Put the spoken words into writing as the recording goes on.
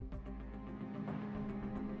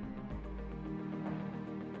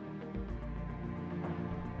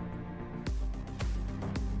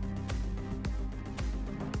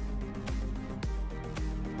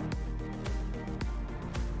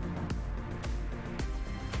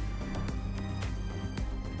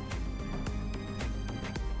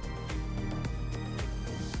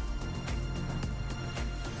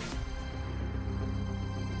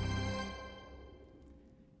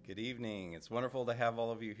evening. It's wonderful to have all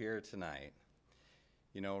of you here tonight.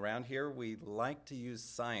 You know, around here we like to use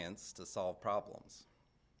science to solve problems.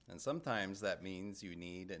 And sometimes that means you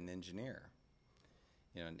need an engineer.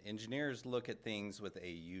 You know, and engineers look at things with a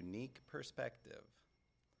unique perspective.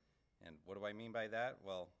 And what do I mean by that?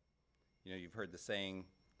 Well, you know, you've heard the saying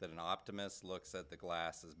that an optimist looks at the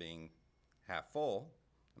glass as being half full,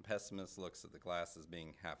 a pessimist looks at the glass as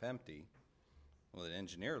being half empty. Well, an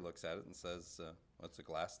engineer looks at it and says, what's a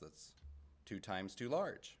glass that's 2 times too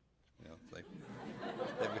large? You know,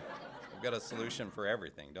 they've got a solution for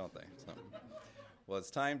everything, don't they? So, well,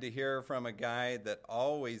 it's time to hear from a guy that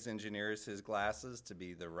always engineers his glasses to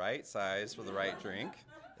be the right size for the right drink.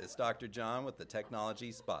 It's Dr. John with the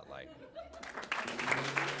Technology Spotlight.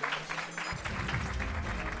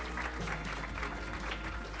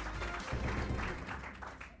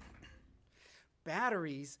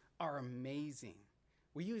 Batteries are amazing.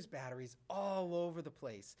 We use batteries all over the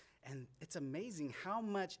place, and it's amazing how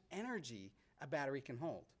much energy a battery can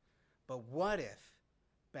hold. But what if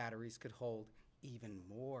batteries could hold even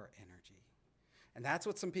more energy? And that's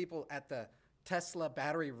what some people at the Tesla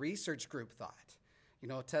Battery Research Group thought. You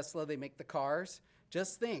know, Tesla, they make the cars.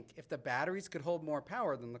 Just think, if the batteries could hold more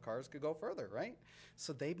power, then the cars could go further, right?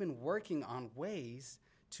 So they've been working on ways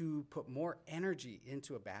to put more energy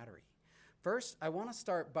into a battery. First, I want to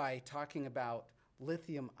start by talking about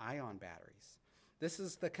lithium-ion batteries. This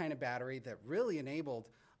is the kind of battery that really enabled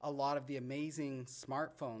a lot of the amazing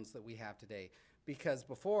smartphones that we have today, because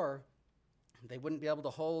before, they wouldn't be able to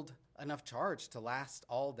hold enough charge to last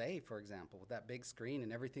all day, for example, with that big screen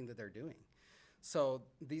and everything that they're doing. So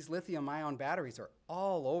these lithium-ion batteries are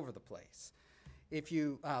all over the place. If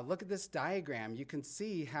you look at this diagram, you can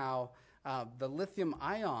see how the lithium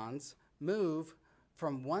ions move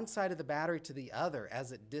from one side of the battery to the other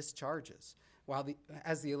as it discharges,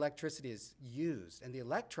 as the electricity is used, and the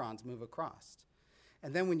electrons move across.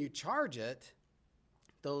 And then when you charge it,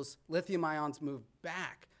 those lithium ions move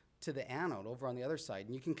back to the anode over on the other side.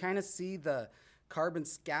 And you can kind of see the carbon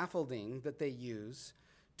scaffolding that they use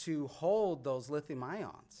to hold those lithium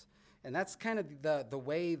ions. And that's kind of the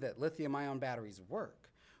way that lithium ion batteries work.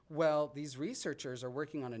 Well, these researchers are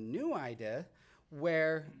working on a new idea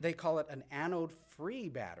where they call it an anode-free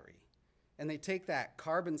battery. And they take that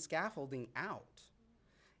carbon scaffolding out.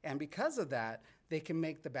 And because of that, they can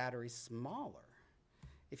make the battery smaller.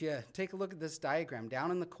 If you take a look at this diagram,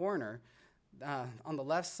 down in the corner, on the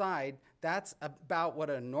left side, that's about what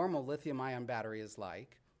a normal lithium-ion battery is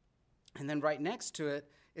like. And then right next to it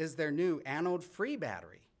is their new anode-free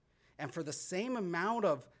battery. And for the same amount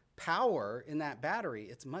of power in that battery,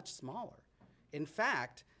 it's much smaller. In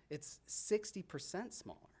fact, it's 60%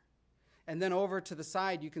 smaller. And then over to the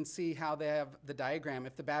side, you can see how they have the diagram.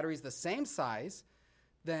 If the battery is the same size,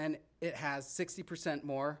 then it has 60%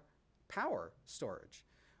 more power storage.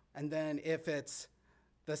 And then if it's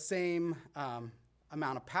the same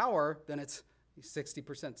amount of power, then it's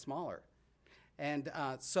 60% smaller. And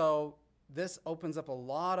so this opens up a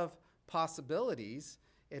lot of possibilities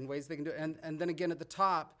in ways they can do it. And then again at the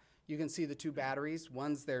top, you can see the 2 batteries.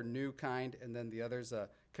 One's their new kind, and then the other's a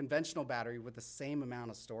conventional battery with the same amount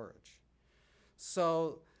of storage.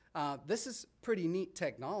 So this is pretty neat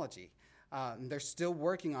technology. They're still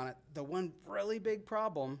working on it. The one really big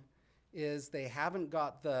problem is they haven't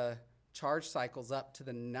got the charge cycles up to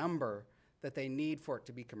the number that they need for it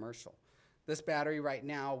to be commercial. This battery right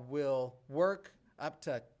now will work up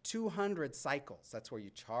to 200 cycles. That's where you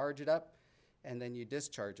charge it up and then you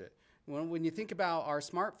discharge it. When you think about our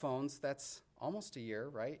smartphones, that's almost a year,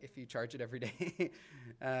 right? If you charge it every day.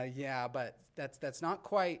 Yeah, but that's not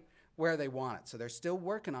quite where they want it. So they're still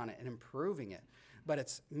working on it and improving it. But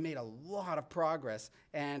it's made a lot of progress,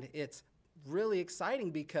 and it's really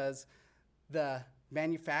exciting because the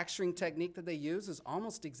manufacturing technique that they use is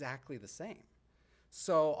almost exactly the same.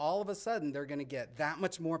 So all of a sudden, they're going to get that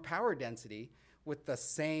much more power density with the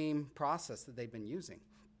same process that they've been using.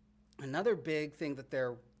 Another big thing that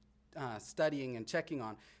they're studying and checking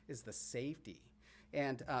on is the safety.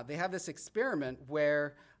 And they have this experiment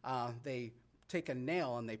where they take a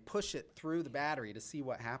nail and they push it through the battery to see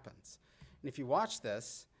what happens. And if you watch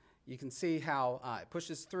this, you can see how it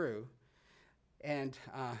pushes through. And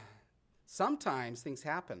sometimes things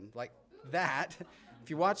happen like that. If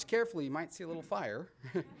you watch carefully, you might see a little fire,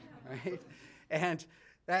 right? And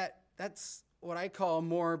that's what I call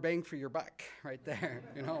more bang for your buck right there,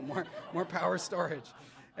 you know, more power storage.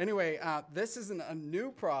 Anyway, this isn't a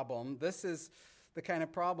new problem. This is the kind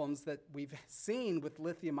of problems that we've seen with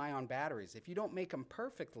lithium-ion batteries. If you don't make them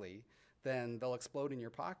perfectly, then they'll explode in your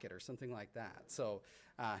pocket or something like that. So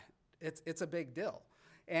it's a big deal.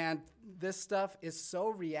 And this stuff is so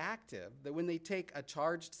reactive that when they take a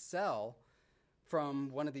charged cell from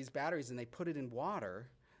one of these batteries and they put it in water,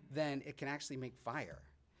 then it can actually make fire.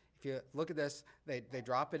 If you look at this, they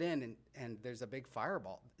drop it in and there's a big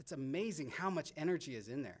fireball. It's amazing how much energy is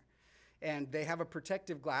in there. And they have a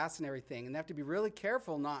protective glass and everything, and they have to be really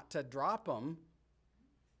careful not to drop them.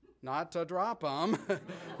 Because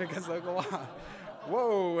they'll go off.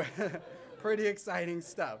 Whoa, pretty exciting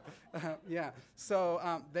stuff. Yeah,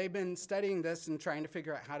 so they've been studying this and trying to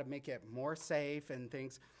figure out how to make it more safe and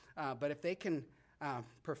things. But if they can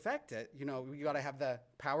perfect it, you got to have the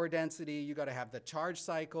power density, you got to have the charge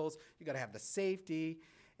cycles, you got to have the safety,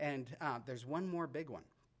 and there's one more big one,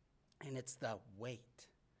 and it's the weight.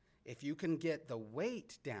 If you can get the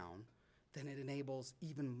weight down, then it enables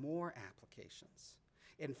even more applications.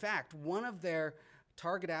 In fact, one of their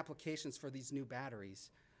target applications for these new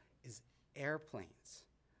batteries is airplanes,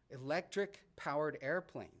 electric-powered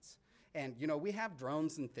airplanes. And, we have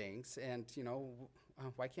drones and things, and,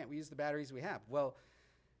 why can't we use the batteries we have? Well,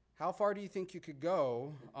 how far do you think you could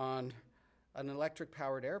go on an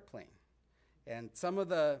electric-powered airplane? And some of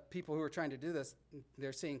the people who are trying to do this,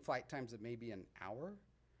 they're seeing flight times of maybe an hour.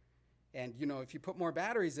 And, if you put more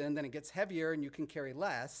batteries in, then it gets heavier and you can carry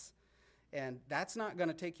less. And that's not going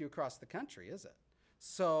to take you across the country, is it?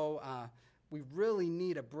 So we really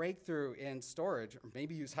need a breakthrough in storage, or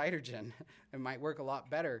maybe use hydrogen. It might work a lot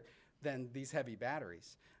better than these heavy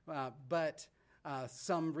batteries. But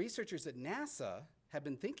some researchers at NASA have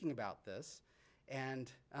been thinking about this,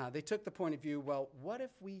 and they took the point of view, well, what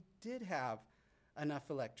if we did have enough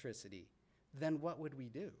electricity? Then what would we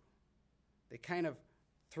do? They kind of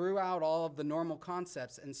threw out all of the normal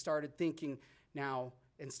concepts and started thinking, now,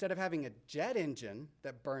 instead of having a jet engine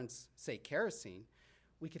that burns, say, kerosene,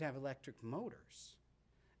 we could have electric motors.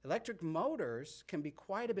 Electric motors can be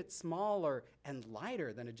quite a bit smaller and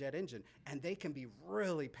lighter than a jet engine, and they can be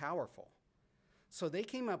really powerful. So they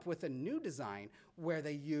came up with a new design where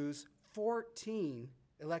they use 14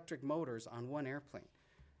 electric motors on one airplane.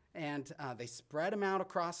 And they spread them out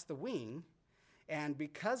across the wing, and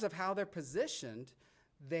because of how they're positioned,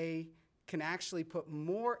 they can actually put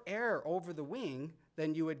more air over the wing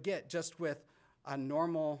than you would get just with a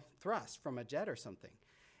normal thrust from a jet or something.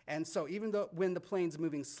 And so even though when the plane's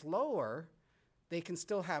moving slower, they can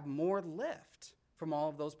still have more lift from all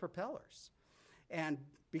of those propellers. And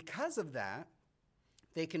because of that,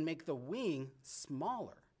 they can make the wing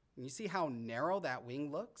smaller. And you see how narrow that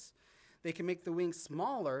wing looks? They can make the wing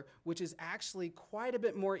smaller, which is actually quite a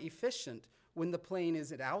bit more efficient when the plane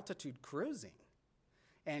is at altitude cruising.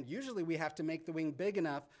 And usually we have to make the wing big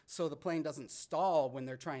enough so the plane doesn't stall when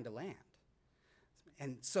they're trying to land.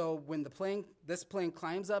 And so when this plane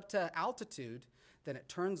climbs up to altitude, then it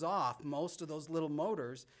turns off most of those little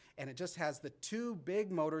motors, and it just has the two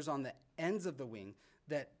big motors on the ends of the wing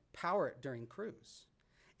that power it during cruise.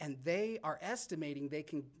 And they are estimating they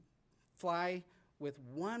can fly with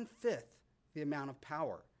 1/5 the amount of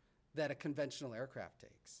power that a conventional aircraft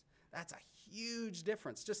takes. That's a huge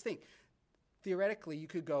difference. Just think, theoretically, you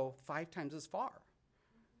could go 5 times as far.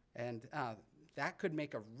 And that could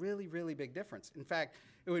make a really, really big difference. In fact,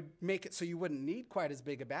 it would make it so you wouldn't need quite as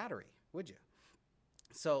big a battery, would you?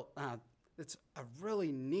 So it's a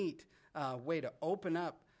really neat way to open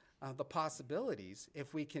up the possibilities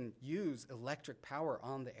if we can use electric power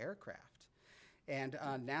on the aircraft. And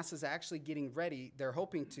NASA's actually getting ready. They're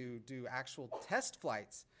hoping to do actual test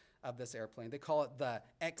flights of this airplane. They call it the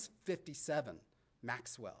X-57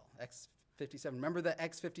 Maxwell. X-57. Remember the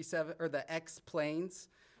X-57 or the X planes?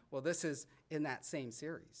 Well, this is in that same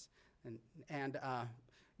series. And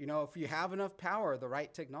if you have enough power, the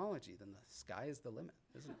right technology, then the sky is the limit,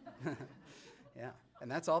 isn't it? Yeah.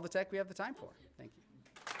 And that's all the tech we have the time for. Thank you.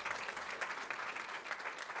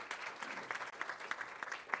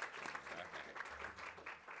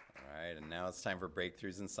 All right, and now it's time for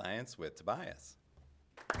Breakthroughs in Science with Tobias.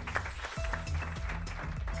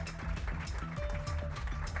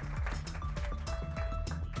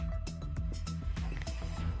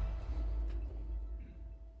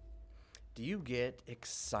 Do you get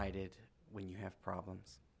excited when you have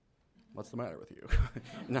problems? What's the matter with you?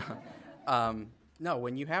 No,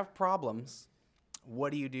 when you have problems,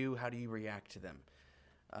 what do you do? How do you react to them?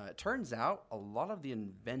 It turns out a lot of the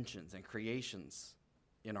inventions and creations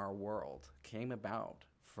in our world came about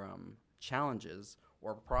from challenges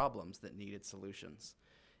or problems that needed solutions.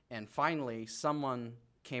 And finally, someone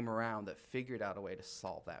came around that figured out a way to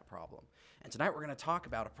solve that problem. And tonight we're going to talk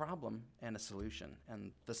about a problem and a solution.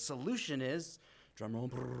 And the solution is,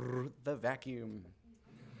 drumroll, the vacuum.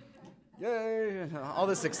 Yay! All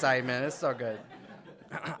this excitement, it's so good.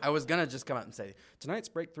 I was going to just come out and say, tonight's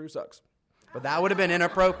breakthrough sucks. But that would have been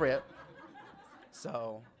inappropriate.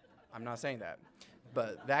 So I'm not saying that.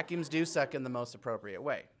 But vacuums do suck in the most appropriate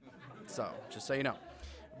way. So just so you know.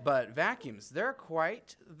 But vacuums, they're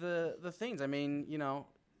quite the things. I mean, you know,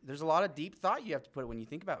 there's a lot of deep thought you have to put when you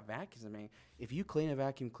think about vacuums. I mean, if you clean a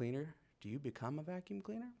vacuum cleaner, do you become a vacuum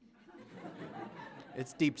cleaner?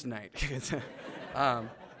 It's deep tonight.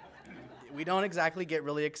 We don't exactly get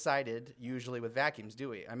really excited usually with vacuums, do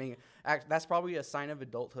we? I mean, that's probably a sign of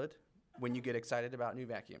adulthood when you get excited about new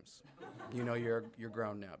vacuums. You know you're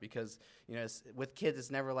grown now because, you know, with kids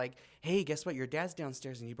it's never like, hey, guess what? Your dad's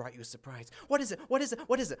downstairs and he brought you a surprise. What is it? What is it?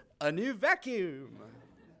 What is it? A new vacuum.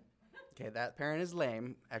 Okay, that parent is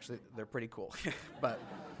lame. Actually, they're pretty cool. But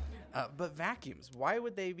vacuums, why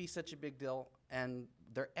would they be such a big deal? And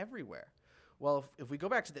they're everywhere. Well, if we go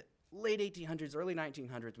back to the late 1800s, early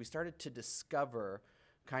 1900s, we started to discover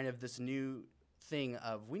kind of this new thing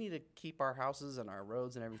of we need to keep our houses and our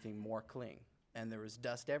roads and everything more clean. And there was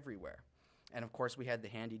dust everywhere. And of course, we had the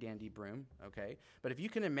handy-dandy broom, okay? But if you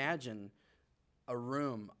can imagine a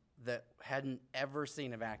room that hadn't ever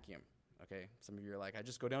seen a vacuum, okay? Some of you are like, I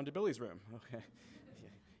just go down to Billy's room, okay?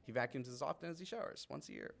 He vacuums as often as he showers, once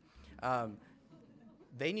a year.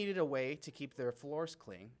 They needed a way to keep their floors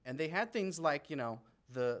clean. And they had things like, you know,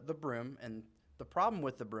 the broom, and the problem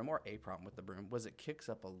with the broom, or a problem with the broom, was it kicks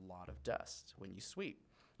up a lot of dust when you sweep,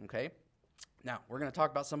 okay? Now, we're going to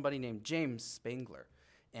talk about somebody named James Spangler,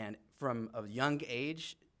 and from a young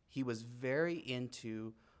age, he was very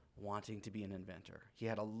into wanting to be an inventor. He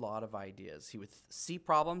had a lot of ideas. He would see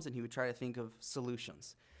problems, and he would try to think of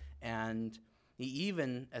solutions, and he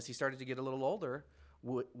even, as he started to get a little older,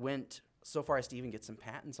 went so far as to even get some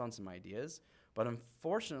patents on some ideas, but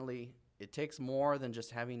unfortunately, it takes more than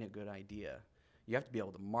just having a good idea. You have to be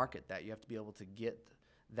able to market that. You have to be able to get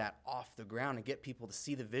that off the ground and get people to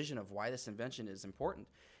see the vision of why this invention is important.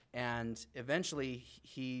 And eventually,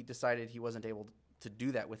 he decided he wasn't able to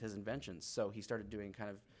do that with his inventions, so he started doing kind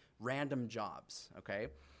of random jobs, okay?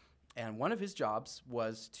 And one of his jobs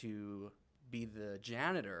was to be the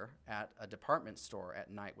janitor at a department store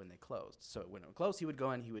at night when they closed. So when it would close, he would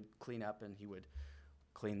go in, he would clean up, and he would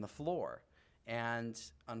clean the floor. And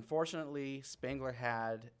unfortunately, Spangler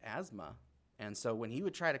had asthma. And so when he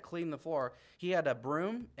would try to clean the floor, he had a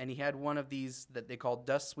broom, and he had one of these that they called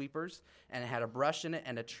dust sweepers, and it had a brush in it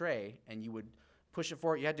and a tray, and you would push it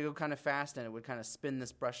forward. You had to go kind of fast, and it would kind of spin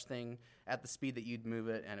this brush thing at the speed that you'd move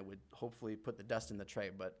it, and it would hopefully put the dust in the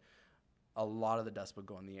tray. But a lot of the dust would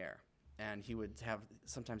go in the air. And he would have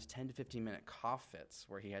sometimes 10 to 15-minute cough fits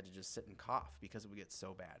where he had to just sit and cough because it would get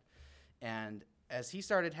so bad. And as he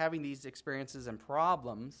started having these experiences and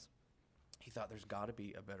problems, he thought there's got to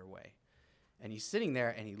be a better way. And he's sitting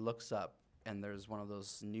there, and he looks up, and there's one of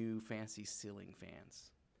those new fancy ceiling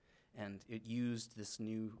fans. And it used this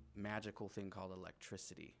new magical thing called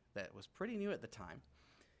electricity that was pretty new at the time.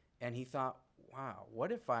 And he thought, wow,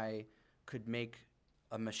 what if I could make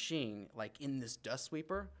a machine like in this dust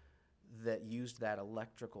sweeper that used that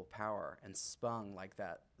electrical power and spun like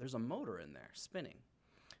that? There's a motor in there spinning.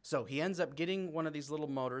 So he ends up getting one of these little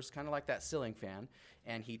motors, kind of like that ceiling fan,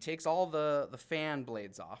 and he takes all the fan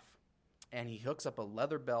blades off, and he hooks up a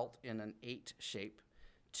leather belt in an 8 shape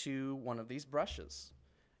to one of these brushes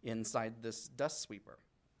inside this dust sweeper.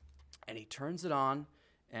 And he turns it on,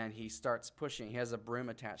 and he starts pushing. He has a broom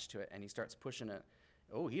attached to it, and he starts pushing it.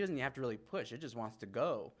 Oh, he doesn't have to really push. It just wants to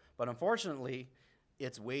go. But unfortunately,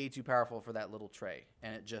 it's way too powerful for that little tray,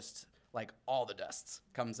 and it just, like, all the dust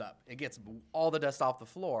comes up. It gets all the dust off the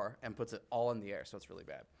floor and puts it all in the air, so it's really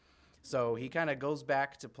bad. So he kind of goes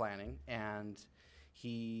back to planning, and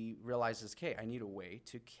he realizes, okay, I need a way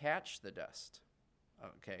to catch the dust.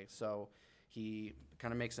 Okay, so he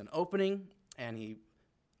kind of makes an opening, and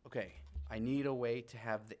I need a way to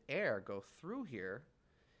have the air go through here,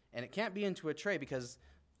 and it can't be into a tray because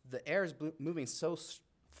the air is moving so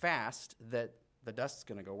fast that the dust is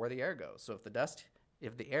going to go where the air goes. So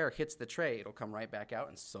if the air hits the tray, it'll come right back out,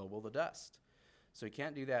 and so will the dust. So he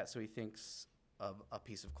can't do that, so he thinks of a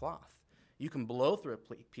piece of cloth. You can blow through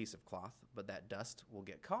a piece of cloth, but that dust will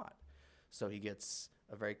get caught. So he gets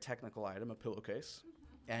a very technical item, a pillowcase,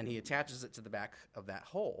 and he attaches it to the back of that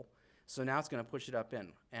hole. So now it's going to push it up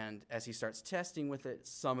in. And as he starts testing with it,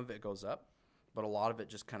 some of it goes up, but a lot of it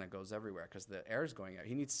just kind of goes everywhere because the air is going out.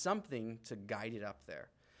 He needs something to guide it up there.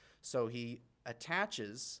 So he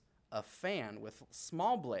attaches a fan with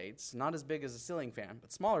small blades, not as big as a ceiling fan,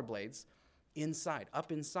 but smaller blades,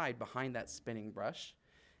 up inside behind that spinning brush.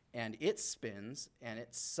 And it spins, and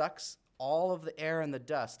it sucks all of the air and the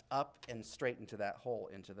dust up and straight into that hole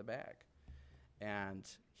into the bag. And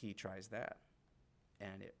he tries that.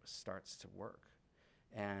 and it starts to work.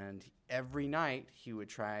 And every night he would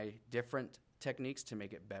try different techniques to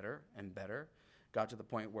make it better and better. Got to the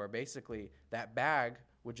point where basically that bag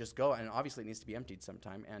would just go, and obviously it needs to be emptied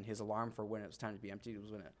sometime, and his alarm for when it was time to be emptied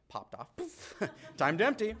was when it popped off. Time to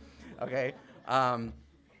empty. Okay.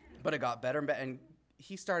 But it got better and better, and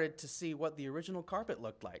he started to see what the original carpet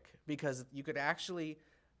looked like, because you could actually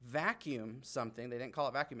vacuum something. They didn't call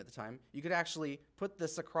it vacuum at the time. You could actually put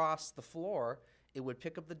this across the floor. It would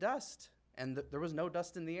pick up the dust, and there was no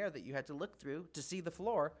dust in the air that you had to look through to see the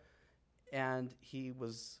floor. And he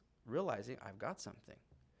was realizing, I've got something.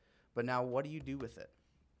 But now what do you do with it?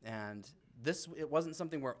 And it wasn't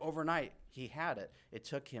something where overnight he had it. It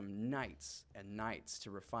took him nights and nights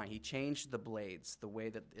to refine. He changed the blades, the way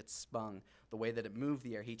that it spun, the way that it moved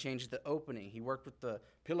the air. He changed the opening. He worked with the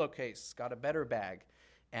pillowcase, got a better bag.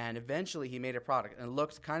 And eventually he made a product. And it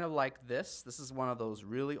looked kind of like this. This is one of those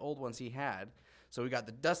really old ones he had. So we got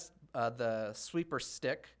the sweeper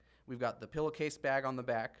stick. We've got the pillowcase bag on the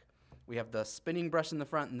back. We have the spinning brush in the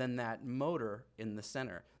front, and then that motor in the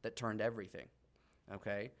center that turned everything,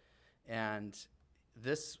 okay? And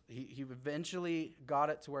he eventually got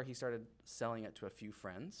it to where he started selling it to a few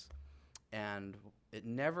friends, and it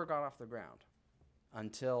never got off the ground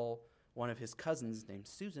until one of his cousins named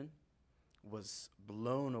Susan was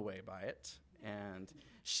blown away by it, and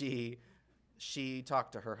she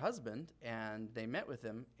talked to her husband, and they met with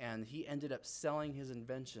him, and he ended up selling his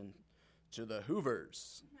invention to the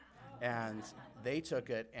Hoovers. And they took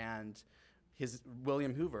it, and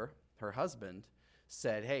William Hoover, her husband,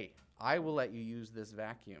 said, hey, I will let you use this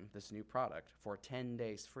vacuum, this new product, for 10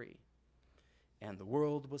 days free. And the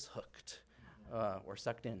world was hooked, or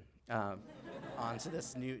sucked in, onto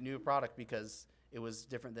this new product, because it was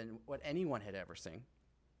different than what anyone had ever seen.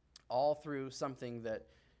 All through something that,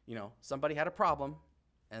 somebody had a problem,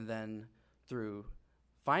 and then through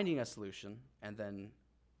finding a solution, and then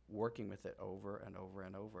working with it over and over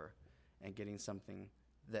and over, and getting something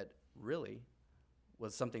that really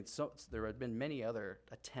was something. So there had been many other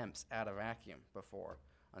attempts at a vacuum before,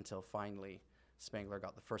 until finally Spangler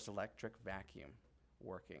got the first electric vacuum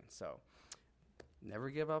working. So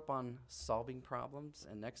never give up on solving problems,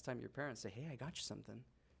 and next time your parents say, hey, I got you something,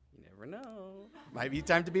 you never know. Might be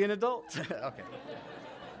time to be an adult. Okay.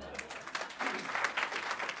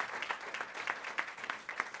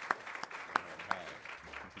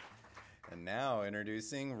 And now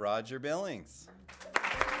introducing Roger Billings.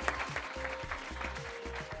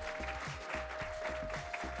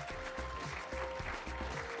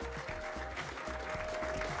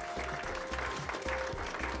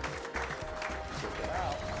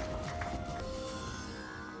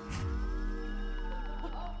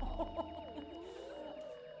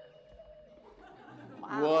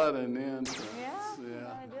 What an entrance. Yeah, you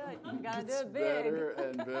gotta do it. You gotta do It's it big. better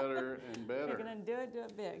and better and better. You're gonna do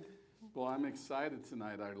it big. Well, I'm excited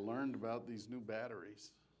tonight. I learned about these new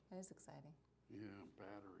batteries. It is exciting. Yeah,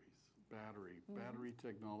 battery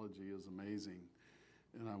technology is amazing.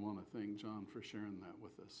 And I want to thank John for sharing that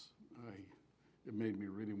with us. It made me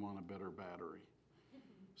really want a better battery.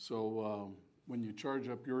 So when you charge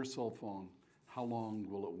up your cell phone, how long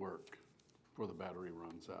will it work before the battery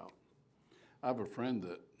runs out? I have a friend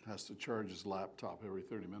that has to charge his laptop every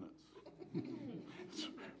 30 minutes. It's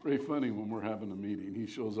pretty funny when we're having a meeting. He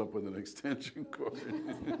shows up with an extension cord.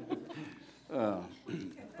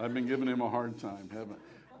 I've been giving him a hard time, haven't I?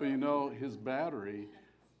 But his battery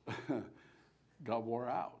got wore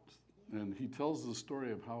out. And he tells the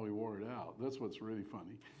story of how he wore it out. That's what's really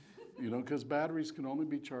funny. Because batteries can only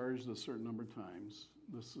be charged a certain number of times.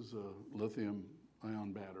 This is a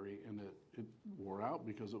lithium-ion battery, and it wore out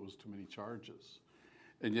because it was too many charges.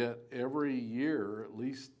 And yet every year, at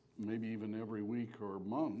least maybe even every week or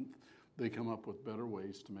month, they come up with better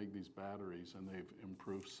ways to make these batteries, and they've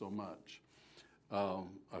improved so much.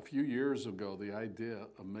 A few years ago, the idea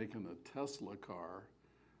of making a Tesla car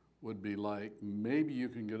would be like, maybe you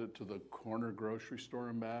can get it to the corner grocery store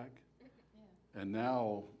and back. Yeah. And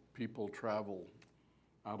now people travel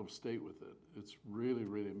out of state with it. It's really,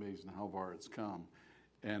 really amazing how far it's come.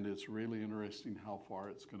 And it's really interesting how far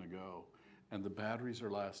it's going to go. And the batteries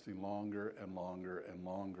are lasting longer and longer and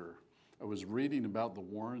longer. I was reading about the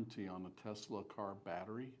warranty on a Tesla car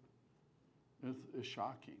battery. It's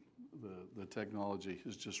shocking. The technology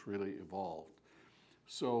has just really evolved.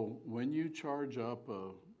 So when you charge up a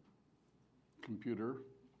computer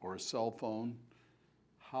or a cell phone,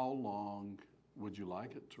 how long would you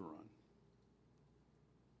like it to run?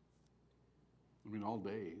 I mean, all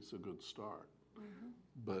day is a good start. Mm-hmm.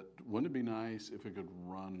 But wouldn't it be nice if it could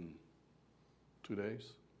run 2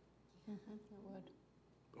 days? Mm-hmm, it would.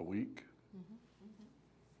 A week?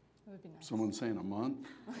 would be nice. Someone saying a month?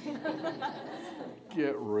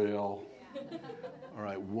 Get real. All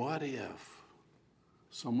right, what if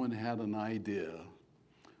someone had an idea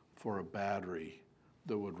for a battery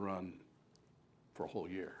that would run for a whole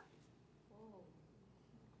year?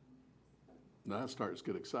 That starts to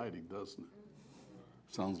get exciting, doesn't it?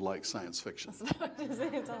 Sounds like science fiction. It sounds like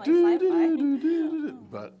sci-fi.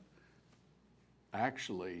 But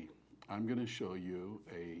actually, I'm going to show you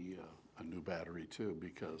a new battery too,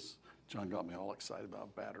 because John got me all excited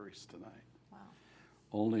about batteries tonight. Wow.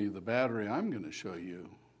 Only the battery I'm going to show you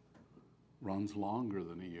runs longer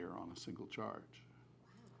than a year on a single charge.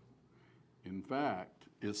 In fact,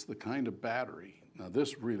 it's the kind of battery, now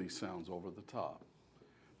this really sounds over the top.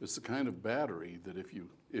 It's the kind of battery that if you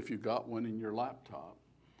got one in your laptop,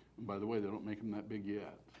 and by the way, they don't make them that big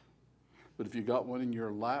yet, but if you got one in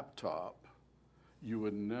your laptop, you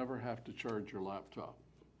would never have to charge your laptop,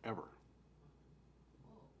 ever.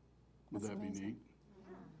 Would that be neat?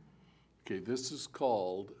 Okay, this is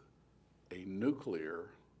called a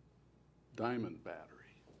nuclear diamond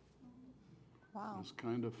battery. Wow. It's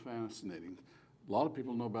kind of fascinating. A lot of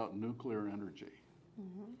people know about nuclear energy.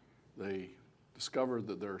 They discovered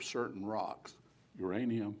that there are certain rocks,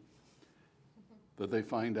 uranium, that they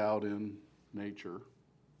find out in nature,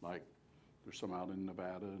 like there's some out in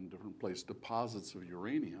Nevada and different places, deposits of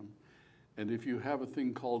uranium. And if you have a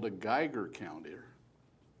thing called a Geiger counter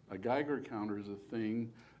is a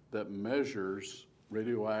thing that measures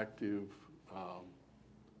radioactive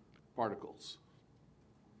particles.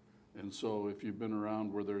 And so if you've been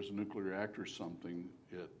around where there's a nuclear reactor or something,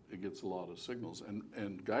 it gets a lot of signals.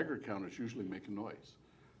 And Geiger counters usually make a noise.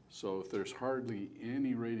 So if there's hardly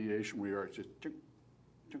any radiation where you are, it's just chunk,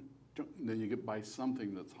 chunk, chunk, and then you get by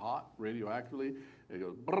something that's hot radioactively, it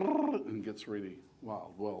goes brrr, and gets really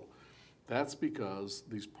wild. Well, that's because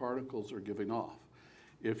these particles are giving off.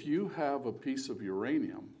 If you have a piece of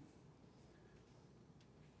uranium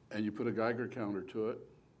and you put a Geiger counter to it,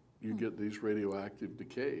 you get these radioactive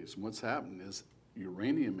decays. And what's happened is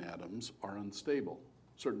uranium atoms are unstable,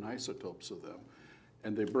 certain isotopes of them,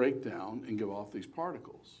 and they break down and give off these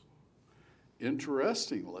particles.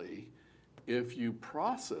 Interestingly, if you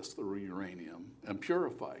process the uranium and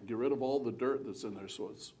purify it, get rid of all the dirt that's in there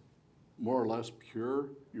so it's more or less pure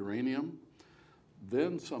uranium,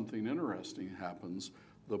 then something interesting happens.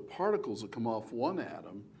 The particles that come off one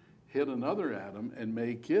atom hit another atom and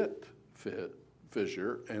make it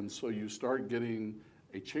fissure, and so you start getting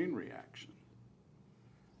a chain reaction.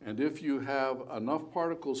 And if you have enough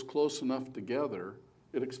particles close enough together,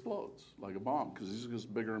 it explodes like a bomb, because these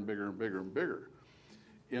get bigger and bigger and bigger and bigger.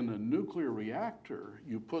 In a nuclear reactor,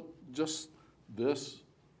 you put just this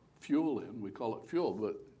fuel in, we call it fuel,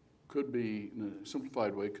 but could be, in a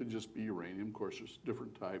simplified way, could just be uranium. Of course, there's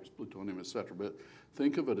different types, plutonium, et cetera, but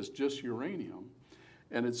think of it as just uranium.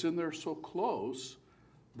 And it's in there so close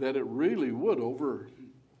that it really would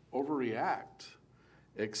overreact,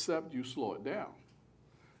 except you slow it down.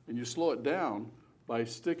 And you slow it down by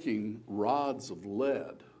sticking rods of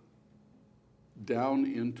lead down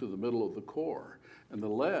into the middle of the core. And the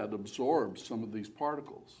lead absorbs some of these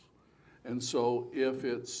particles. And so if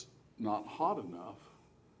it's not hot enough,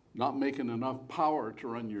 not making enough power to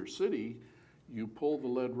run your city, you pull the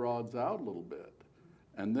lead rods out a little bit.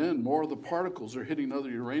 And then more of the particles are hitting other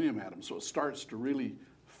uranium atoms, so it starts to really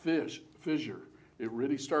fissure. It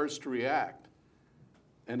really starts to react.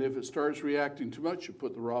 And if it starts reacting too much, you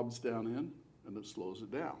put the rods down in, and it slows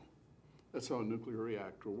it down. That's how a nuclear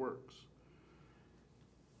reactor works.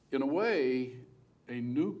 In a way, a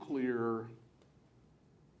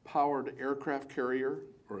nuclear-powered aircraft carrier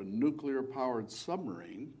or a nuclear-powered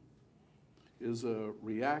submarine is a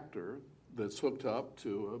reactor that's hooked up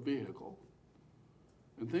to a vehicle.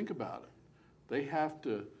 And think about it. They have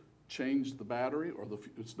to change the battery, or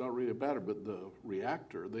it's not really a battery, but the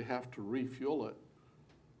reactor, they have to refuel it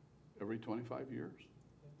every 25 years.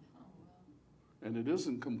 And it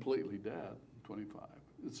isn't completely dead, 25.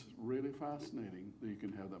 It's really fascinating that you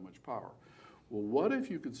can have that much power. Well, what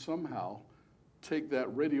if you could somehow take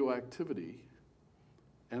that radioactivity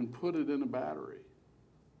and put it in a battery?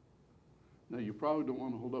 Now, you probably don't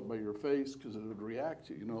want to hold up by your face because it would react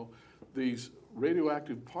to you. You know, these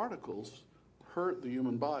radioactive particles hurt the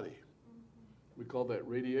human body. We call that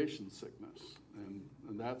radiation sickness, and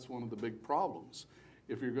that's one of the big problems.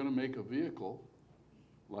 If you're going to make a vehicle,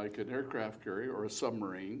 like an aircraft carrier or a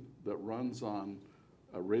submarine that runs on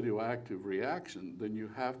a radioactive reaction, then you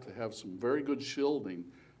have to have some very good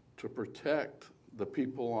shielding to protect the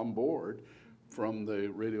people on board from the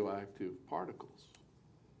radioactive particles.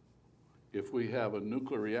 If we have a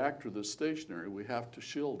nuclear reactor that's stationary, we have to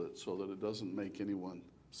shield it so that it doesn't make anyone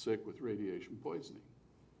sick with radiation poisoning.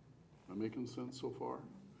 Am I making sense so far?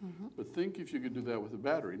 But think if you could do that with a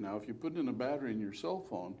battery. Now, if you put in a battery in your cell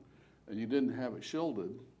phone and you didn't have it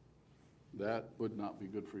shielded, that would not be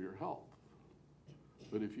good for your health.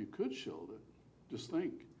 But if you could shield it, just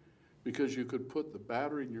think, because you could put the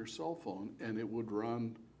battery in your cell phone and it would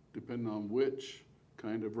run, depending on which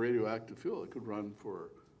kind of radioactive fuel, it could run for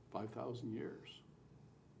 5,000 years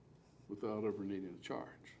without ever needing a charge.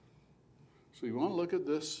 So you want to look at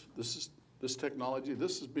this. This technology.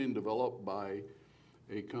 This is being developed by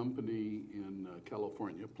a company in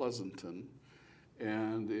California, Pleasanton,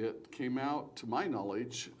 and it came out, to my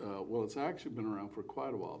knowledge, well, it's actually been around for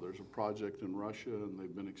quite a while. There's a project in Russia, and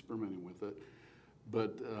they've been experimenting with it.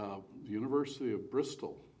 But the University of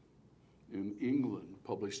Bristol in England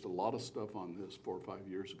published a lot of stuff on this 4 or 5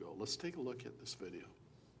 years ago. Let's take a look at this video.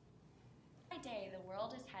 By day, the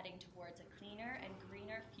world is heading towards a cleaner and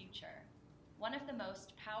greener future. One of the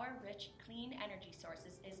most power-rich clean energy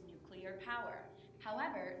sources is nuclear power.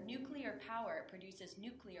 However, nuclear power produces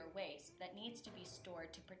nuclear waste that needs to be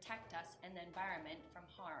stored to protect us and the environment from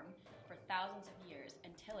harm for thousands of years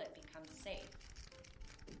until it becomes safe.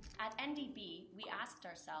 At NDB, we asked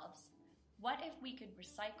ourselves, what if we could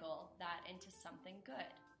recycle that into something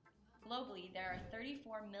good? Globally, there are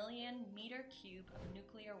 34 million meter cube of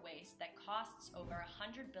nuclear waste that costs over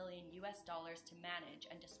 $100 billion to manage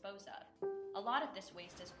and dispose of. A lot of this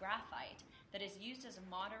waste is graphite that is used as a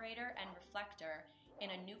moderator and reflector in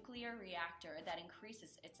a nuclear reactor that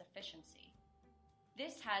increases its efficiency.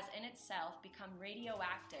 This has in itself become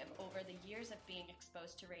radioactive over the years of being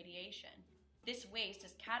exposed to radiation. This waste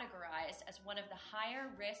is categorized as one of the higher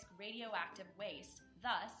risk radioactive waste.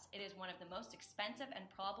 Thus, it is one of the most expensive and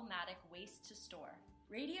problematic wastes to store.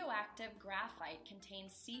 Radioactive graphite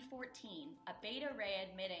contains C14, a beta ray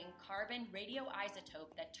emitting carbon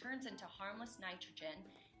radioisotope that turns into harmless nitrogen,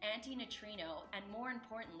 antineutrino, and more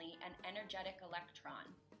importantly, an energetic electron.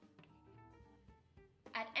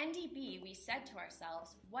 At NDB, we said to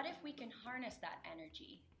ourselves, what if we can harness that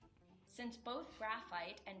energy? Since both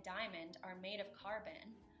graphite and diamond are made of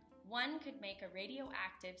carbon, one could make a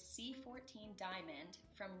radioactive C14 diamond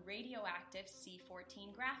from radioactive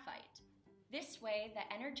C14 graphite. This way, the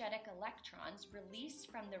energetic electrons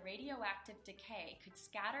released from the radioactive decay could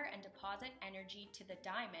scatter and deposit energy to the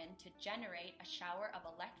diamond to generate a shower of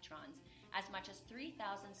electrons, as much as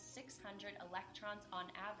 3,600 electrons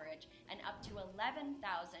on average and up to 11,400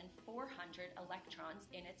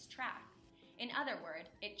 electrons in its track. In other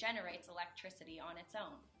words, it generates electricity on its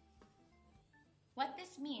own. What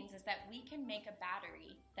this means is that we can make a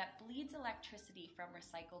battery that bleeds electricity from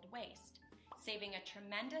recycled waste, saving a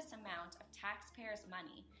tremendous amount of taxpayers'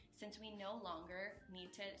 money since we no longer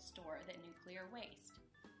need to store the nuclear waste.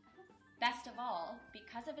 Best of all,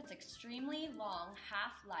 because of its extremely long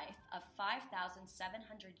half-life of 5,700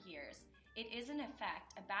 years, it is in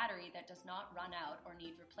effect a battery that does not run out or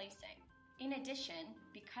need replacing. In addition,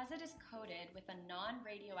 because it is coated with a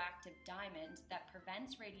non-radioactive diamond that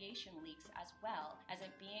prevents radiation leaks as well as it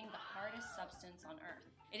being the hardest substance on Earth,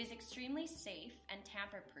 it is extremely safe and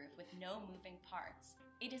tamper-proof with no moving parts.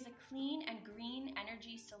 It is a clean and green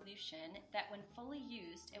energy solution that when fully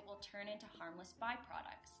used, it will turn into harmless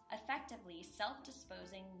byproducts, effectively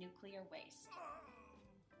self-disposing nuclear waste.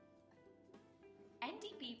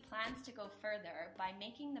 NDB plans to go further by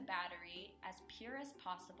making the battery as pure as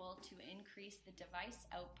possible to increase the device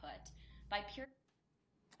output by pure...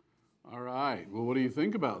 All right, well, what do you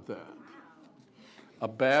think about that? A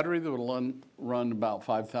battery that would run about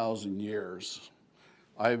 5,000 years.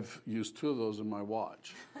 I've used 2 of those in my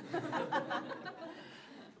watch.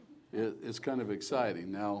 It's kind of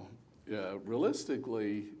exciting. Now,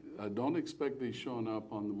 realistically, don't expect these showing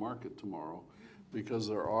up on the market tomorrow, because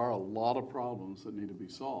there are a lot of problems that need to be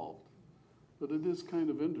solved. But it is kind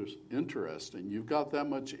of interesting. You've got that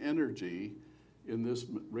much energy in this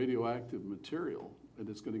radioactive material, and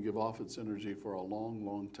it's going to give off its energy for a long,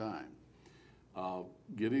 long time.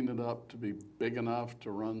 Getting it up to be big enough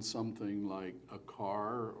to run something like a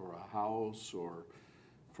car or a house, or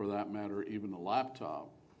for that matter, even a laptop,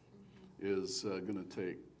 is going to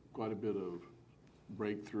take quite a bit of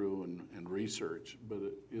breakthrough and research, but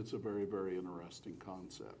it's a very, very interesting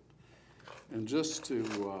concept. And just to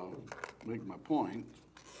make my point,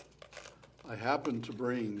 I happen to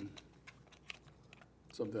bring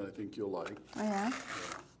something I think you'll like. Oh, yeah?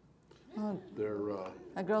 Oh, They're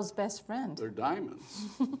a girl's best friend. they're diamonds.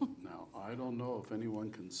 Now, I don't know if anyone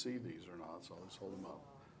can see these or not, so I'll just hold them up.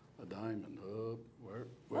 A diamond. Where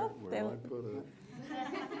they- do I put it?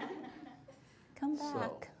 Come So,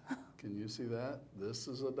 back. can you see that? This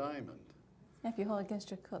is a diamond. Yeah, if you hold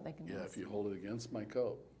against your coat, they can Yeah, do if you hold it against my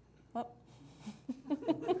coat. Oh. How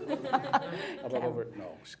about over?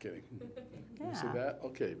 No, just kidding. You see Yeah. that?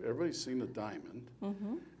 Okay, everybody's seen a diamond.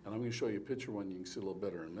 And I'm going to show you a picture one you can see a little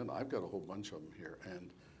better in a minute. I've got a whole bunch of them here.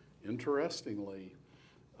 And interestingly,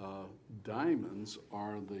 diamonds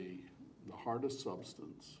are the hardest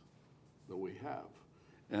substance that we have.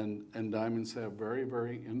 And diamonds have very,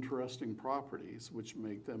 very interesting properties, which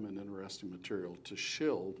make them an interesting material to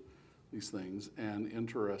shield these things and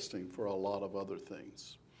interesting for a lot of other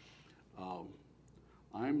things.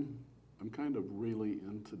 I'm kind of really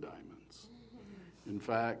into diamonds. In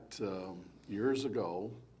fact, years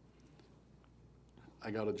ago,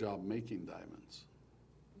 I got a job making diamonds.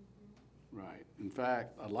 Right. In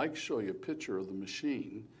fact, I'd like to show you a picture of the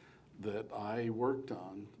machine that I worked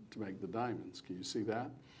on to make the diamonds. Can you see that?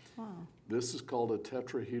 Wow. This is called a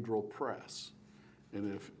tetrahedral press.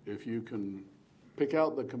 And if you can pick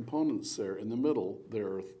out the components there in the middle,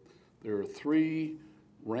 there are 3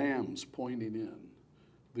 rams pointing in.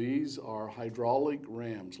 These are hydraulic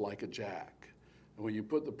rams like a jack. And when you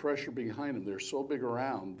put the pressure behind them, they're so big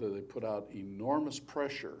around that they put out enormous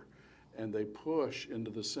pressure and they push into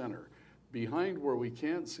the center. Behind where we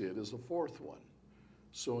can't see it is a 4th one.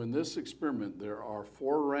 So in this experiment, there are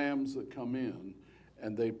 4 rams that come in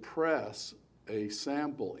and they press a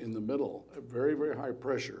sample in the middle at very, very high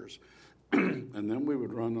pressures. And then we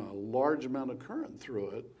would run a large amount of current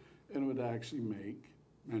through it and it would actually make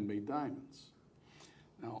man-made diamonds.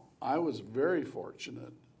 Now, I was very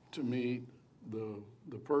fortunate to meet the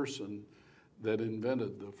person that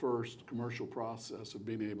invented the first commercial process of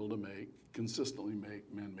being able to consistently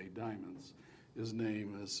make man-made diamonds. His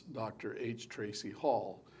name is Dr. H. Tracy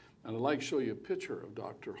Hall. And I'd like to show you a picture of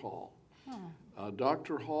Dr. Hall.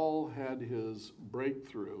 Dr. Hall had his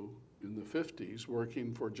breakthrough in the 50s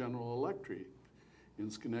working for General Electric in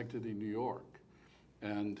Schenectady, New York.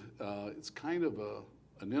 And it's kind of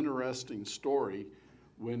an interesting story.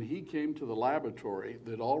 When he came to the laboratory,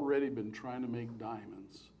 they'd already been trying to make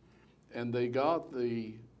diamonds. And they got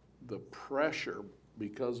the pressure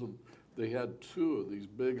because they had 2 of these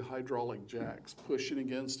big hydraulic jacks pushing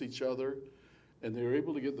against each other. And they were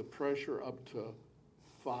able to get the pressure up to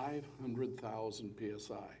 500,000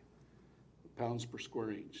 PSI, pounds per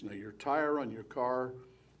square inch. Now your tire on your car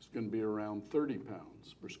is going to be around 30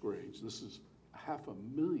 pounds per square inch. This is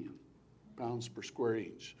 500,000 pounds per square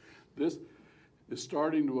inch. This is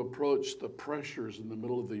starting to approach the pressures in the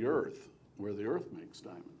middle of the earth, where the earth makes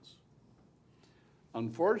diamonds.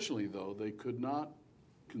 Unfortunately, though, they could not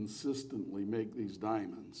consistently make these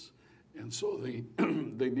diamonds, and so they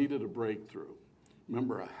needed a breakthrough.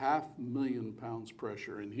 Remember, 500,000 pounds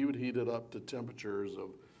pressure, and he would heat it up to temperatures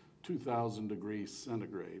of 2,000 degrees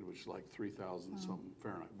centigrade, which is like 3,000 something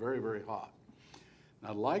Fahrenheit. Very, very hot.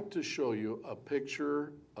 Now, I'd like to show you a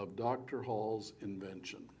picture of Dr. Hall's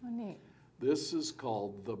invention. Oh, neat. This is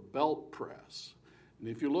called the belt press. And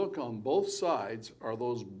if you look on both sides are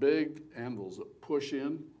those big anvils that push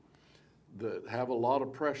in, that have a lot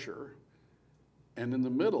of pressure. And in the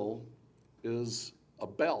middle is a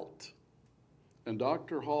belt. And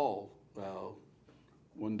Dr. Hall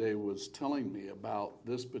one day was telling me about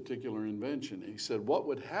this particular invention. He said what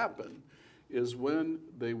would happen is when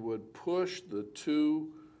they would push the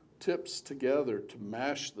 2 tips together to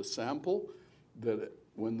mash the sample, that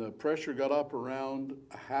when the pressure got up around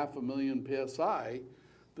 500,000 PSI,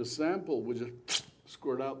 the sample would just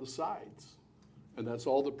squirt out the sides. And that's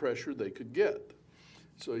all the pressure they could get.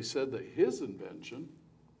 So he said that his invention,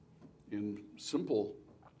 in simple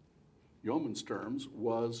yeoman's terms,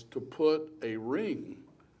 was to put a ring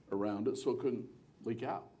around it so it couldn't leak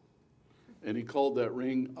out. And he called that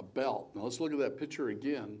ring a belt. Now let's look at that picture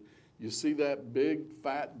again. You see that big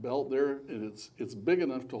fat belt there, and it's big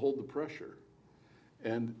enough to hold the pressure.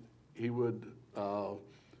 And he would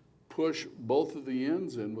push both of the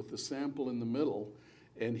ends in with the sample in the middle,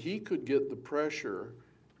 and he could get the pressure,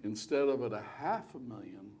 instead of at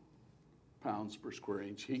 500,000 pounds per square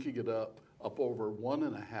inch, he could get up over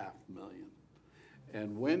 1.5 million.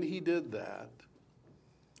 And when he did that,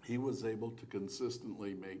 he was able to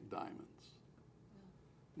consistently make diamonds.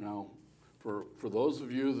 Now, for those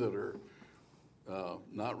of you that are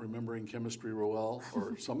not remembering chemistry real well,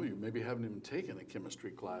 or some of you maybe haven't even taken a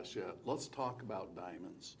chemistry class yet, let's talk about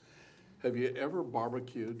diamonds. Have you ever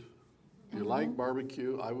barbecued? You like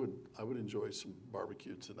barbecue? I would enjoy some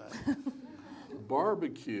barbecue tonight.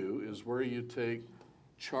 Barbecue is where you take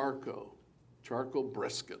charcoal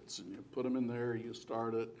briskets, and you put them in there, you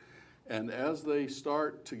start it, and as they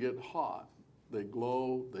start to get hot, they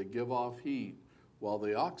glow, they give off heat while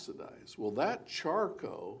they oxidize. Well, that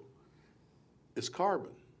charcoal is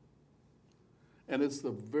carbon. And it's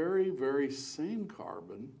the very, very same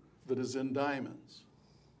carbon that is in diamonds.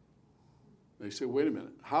 They say, wait a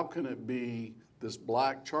minute, how can it be this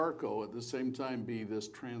black charcoal at the same time be this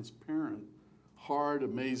transparent, hard,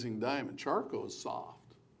 amazing diamond? Charcoal is soft.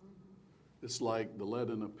 It's like the lead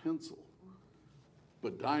in a pencil.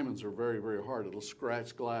 But diamonds are very, very hard. It'll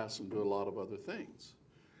scratch glass and do a lot of other things.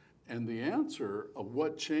 And the answer of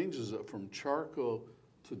what changes it from charcoal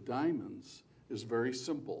to diamonds is very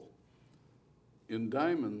simple. In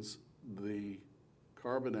diamonds, the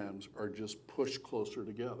carbon atoms are just pushed closer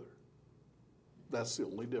together. That's the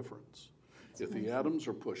only difference. If the atoms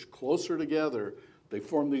are pushed closer together, they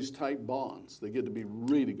form these tight bonds. They get to be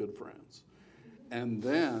really good friends. And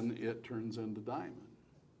then it turns into diamond.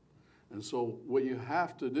 And so what you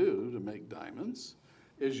have to do to make diamonds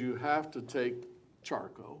is you have to take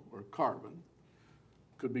charcoal or carbon,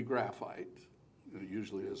 could be graphite. It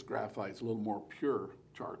usually is graphite. It's a little more pure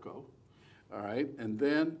charcoal. All right, and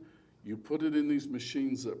then you put it in these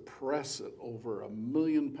machines that press it over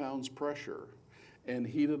 1,000,000 pounds pressure and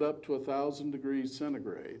heat it up to 1,000 degrees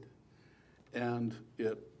centigrade, and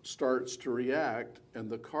it starts to react, and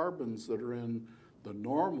the carbons that are in the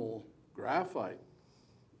normal graphite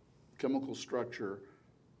chemical structure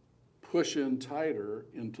push in tighter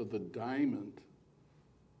into the diamond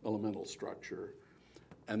elemental structure.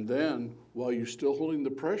 And then, while you're still holding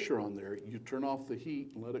the pressure on there, you turn off the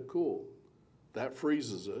heat and let it cool. That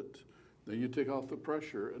freezes it. Then you take off the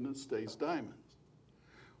pressure and it stays diamonds.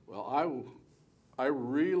 Well, I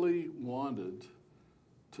really wanted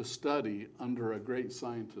to study under a great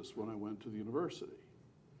scientist when I went to the university.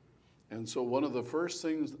 And so one of the first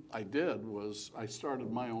things I did was I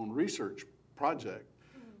started my own research project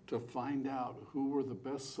to find out who were the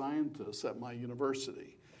best scientists at my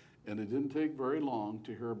university. And it didn't take very long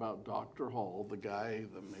to hear about Dr. Hall, the guy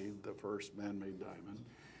that made the first man-made diamond.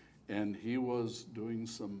 And he was doing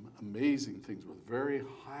some amazing things with very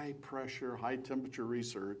high pressure, high temperature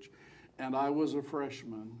research. And I was a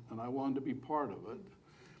freshman and I wanted to be part of it.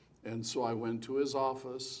 And so I went to his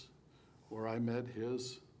office where I met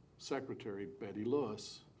his secretary, Betty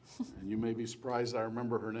Lewis. And you may be surprised I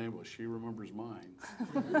remember her name. Well, she remembers mine.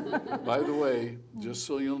 By the way, just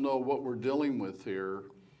so you'll know what we're dealing with here,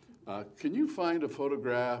 can you find a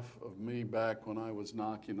photograph of me back when I was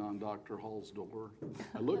knocking on Dr. Hall's door?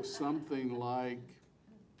 I looked something like...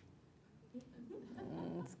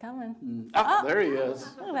 It's coming. There he is.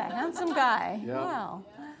 Look at that handsome guy. Yeah. Wow.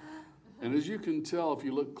 And as you can tell, if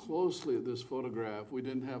you look closely at this photograph, we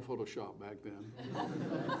didn't have Photoshop back then.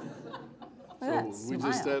 Look at that So we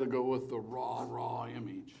just smile. had to go with the raw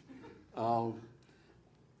image.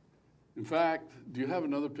 In fact, do you have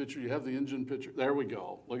another picture? You have the engine picture? There we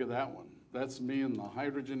go. Look at that one. That's me in the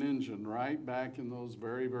hydrogen engine right back in those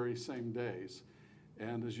very, very same days.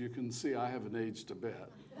 And as you can see, I haven't aged a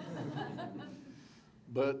bit.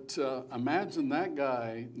 But imagine that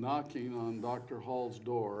guy knocking on Dr. Hall's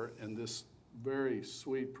door and this very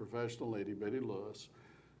sweet professional lady, Betty Lewis,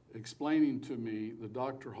 explaining to me that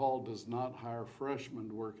Dr. Hall does not hire freshmen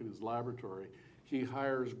to work in his laboratory. He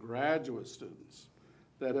hires graduate students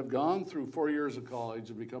that have gone through 4 years of college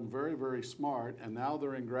and become very, very smart, and now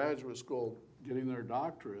they're in graduate school getting their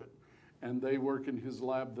doctorate, and they work in his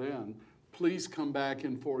lab then. Please come back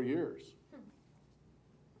in 4 years.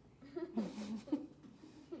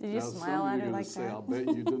 Did you Now, smile some of at you her are like gonna say, that? I'll bet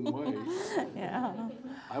you didn't wait. Yeah.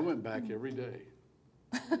 I went back every day.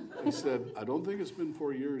 I said, I don't think it's been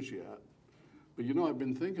 4 years yet, but you know, I've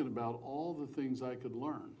been thinking about all the things I could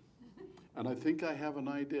learn, and I think I have an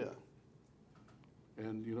idea.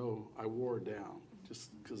 And you know, I wore it down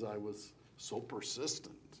just because I was so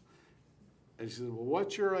persistent. And she said, well,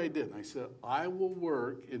 what's your idea? And I said, I will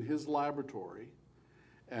work in his laboratory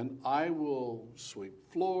and I will sweep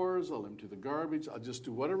floors, I'll empty the garbage, I'll just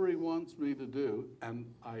do whatever he wants me to do, and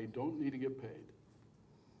I don't need to get paid.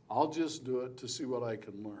 I'll just do it to see what I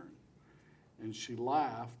can learn. And she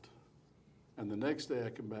laughed, and the next day I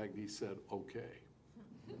come back and he said, okay.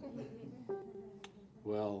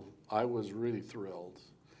 Well, I was really thrilled,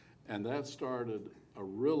 and that started a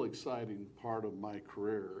real exciting part of my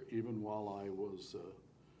career, even while I was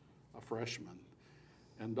a freshman.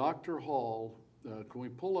 And Dr. Hall, can we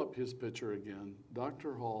pull up his picture again?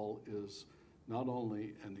 Dr. Hall is not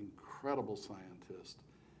only an incredible scientist,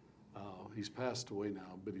 he's passed away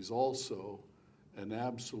now, but he's also an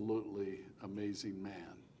absolutely amazing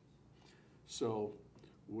man. So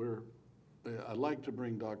I'd like to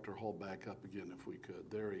bring Dr. Hall back up again if we could.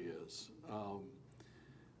 There he is.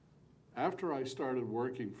 After I started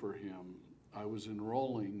working for him, I was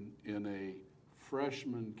enrolling in a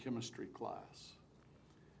freshman chemistry class.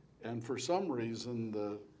 And for some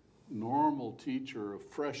reason, normal teacher of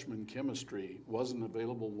freshman chemistry wasn't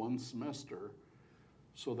available one semester,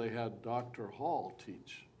 so they had Dr. Hall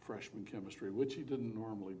teach freshman chemistry, which he didn't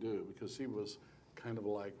normally do because he was kind of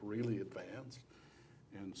like really advanced.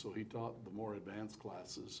 And so he taught the more advanced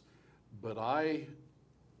classes. But I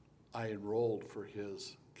enrolled for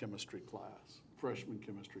his chemistry class, freshman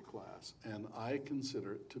chemistry class, and I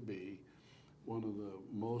consider it to be one of the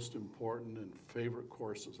most important and favorite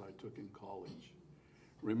courses I took in college.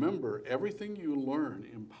 Remember, everything you learn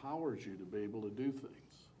empowers you to be able to do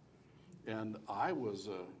things. And I was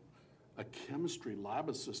a chemistry lab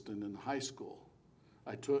assistant in high school.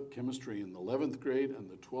 I took chemistry in the 11th grade and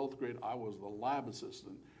the 12th grade. I was the lab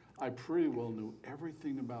assistant. I pretty well knew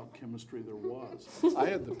everything about chemistry there was. I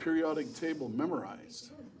had the periodic table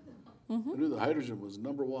memorized. I knew the hydrogen was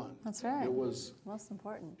number one. That's right. It was Most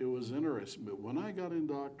important. It was interesting, but when I got in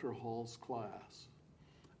Dr. Hall's class,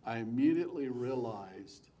 I immediately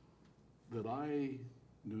realized that I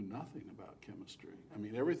knew nothing about chemistry. I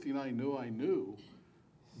mean, everything I knew,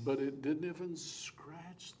 but it didn't even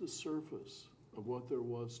scratch the surface of what there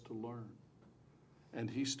was to learn. And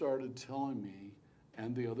he started telling me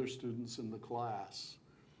and the other students in the class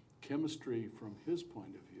chemistry from his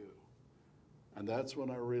point of view. And that's when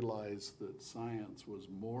I realized that science was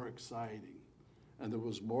more exciting and there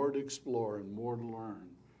was more to explore and more to learn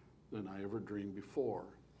than I ever dreamed before.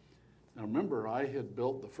 Now remember, I had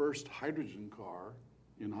built the first hydrogen car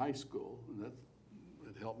in high school, and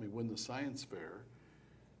it helped me win the science fair.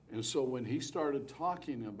 And so when he started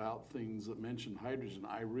talking about things that mentioned hydrogen,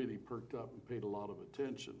 I really perked up and paid a lot of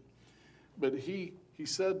attention. But he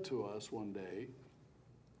said to us one day,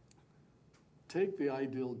 take the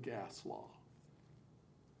ideal gas law.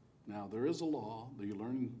 Now, there is a law that you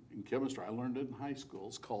learn in chemistry. I learned it in high school.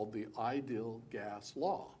 It's called the ideal gas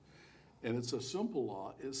law. And it's a simple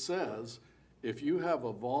law. It says if you have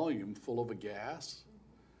a volume full of a gas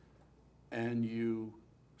and you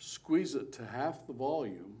squeeze it to half the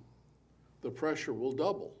volume, the pressure will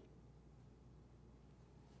double.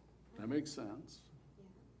 That makes sense.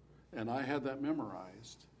 And I had that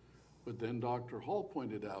memorized. But then Dr. Hall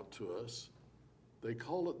pointed out to us, they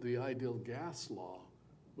call it the ideal gas law.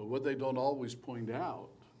 But what they don't always point out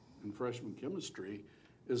in freshman chemistry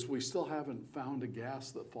is we still haven't found a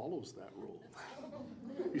gas that follows that rule.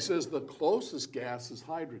 He says the closest gas is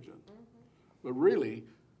hydrogen. But really,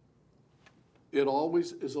 it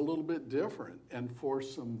always is a little bit different, and for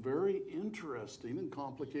some very interesting and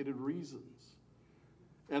complicated reasons.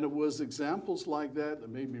 And it was examples like that that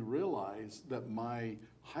made me realize that my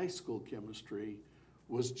high school chemistry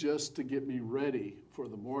was just to get me ready for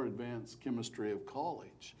the more advanced chemistry of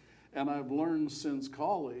college. And I've learned since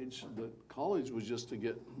college that college was just to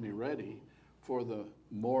get me ready for the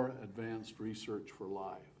more advanced research for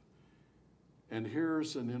life. And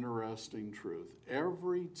here's an interesting truth.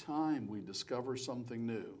 Every time we discover something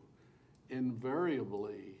new,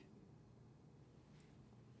 invariably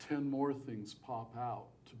 10 more things pop out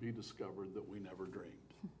to be discovered that we never dreamed.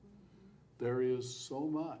 There is so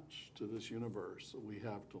much to this universe that we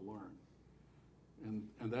have to learn.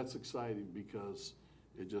 And that's exciting because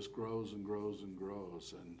it just grows and grows and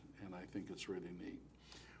grows, and I think it's really neat.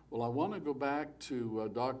 Well, I want to go back to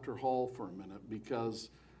Dr. Hall for a minute because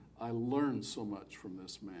I learned so much from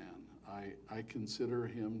this man. I consider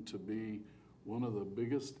him to be one of the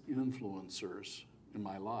biggest influencers in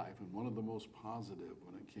my life and one of the most positive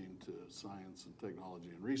when it came to science and technology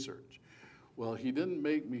and research. Well, he didn't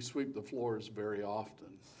make me sweep the floors very often,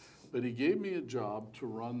 but he gave me a job to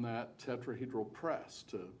run that tetrahedral press,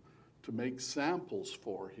 to make samples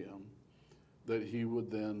for him that he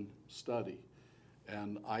would then study.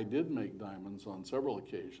 And I did make diamonds on several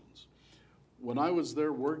occasions. When I was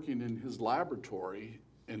there working in his laboratory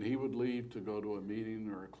and he would leave to go to a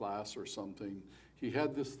meeting or a class or something, he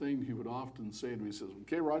had this thing he would often say to me. He says,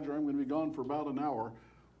 okay, Roger, I'm going to be gone for about an hour.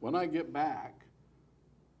 When I get back,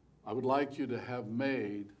 I would like you to have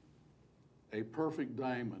made a perfect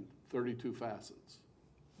diamond, 32 facets.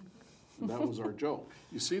 And that was our joke.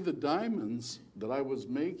 You see, the diamonds that I was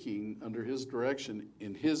making under his direction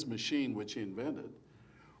in his machine, which he invented,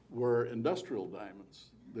 were industrial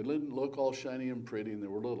diamonds. They didn't look all shiny and pretty, and they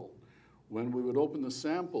were little. When we would open the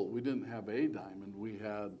sample, we didn't have a diamond. We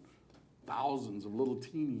had thousands of little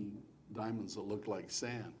teeny diamonds that looked like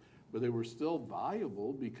sand. But they were still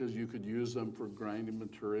valuable because you could use them for grinding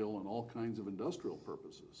material and all kinds of industrial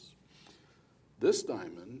purposes. This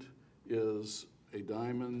diamond is a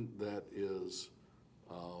diamond that is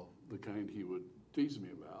the kind he would tease me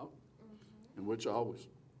about, and which I always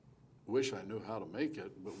wish I knew how to make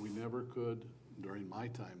it, but we never could, during my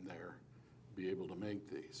time there, be able to make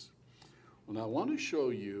these. And I want to show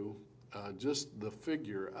you just the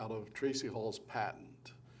figure out of Tracy Hall's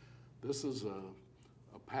patent. This is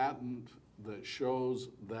a patent that shows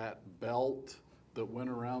that belt that went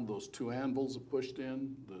around those two anvils that pushed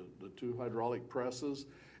in, the two hydraulic presses,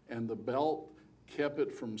 and the belt kept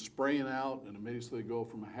it from spraying out, and it made it so they go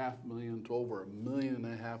from 500,000 to over 1.5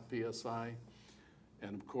 million PSI.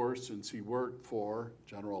 And of course, since he worked for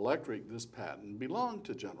General Electric, this patent belonged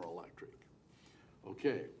to General Electric.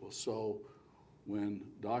 Okay, well, so when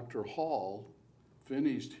Dr. Hall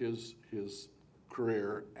finished his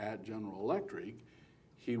career at General Electric,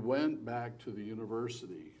 he went back to the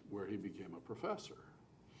university where he became a professor.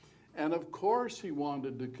 And of course, he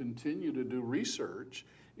wanted to continue to do research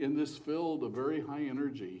in this field of very high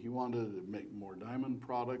energy. He wanted to make more diamond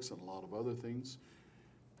products and a lot of other things.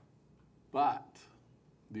 But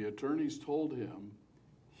the attorneys told him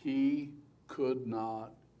he could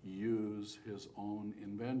not use his own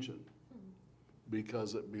invention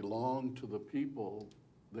because it belonged to the people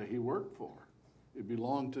that he worked for. It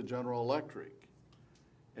belonged to General Electric.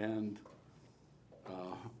 And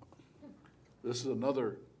this is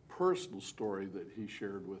another personal story that he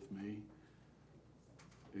shared with me.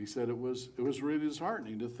 He said it was really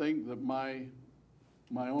disheartening to think that my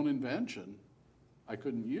own invention I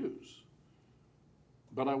couldn't use.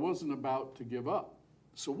 But I wasn't about to give up.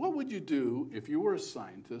 So what would you do if you were a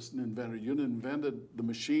scientist and inventor? You'd invented the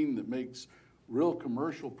machine that makes real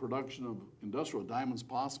commercial production of industrial diamonds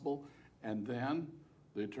possible, and then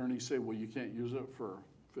the attorneys say, well, you can't use it for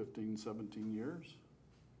 15, 17 years?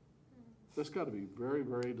 That's got to be very,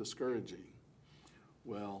 very discouraging.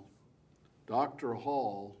 Well, Dr.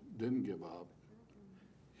 Hall didn't give up.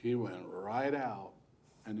 He went right out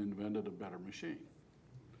and invented a better machine.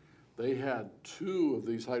 They had two of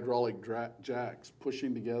these hydraulic jacks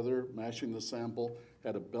pushing together, mashing the sample,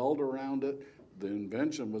 had a belt around it. The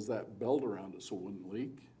invention was that belt around it so it wouldn't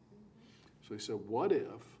leak. So he said, what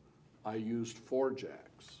if I used 4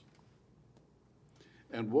 jacks?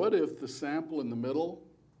 And what if the sample in the middle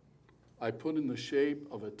I put in the shape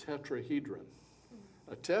of a tetrahedron?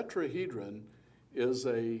 A tetrahedron is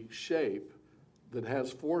a shape that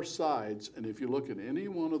has 4 sides, and if you look at any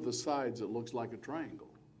one of the sides, it looks like a triangle.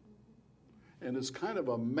 And it's kind of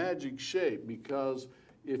a magic shape because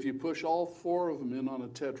if you push all 4 of them in on a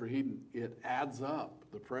tetrahedron, it adds up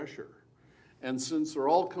the pressure. And since they're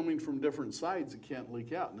all coming from different sides, it can't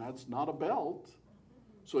leak out. Now, it's not a belt,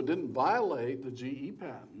 so it didn't violate the GE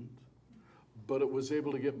patent, but it was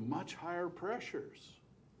able to get much higher pressures.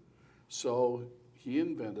 So he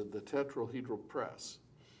invented the tetrahedral press,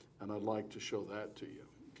 and I'd like to show that to you.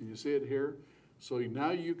 Can you see it here? So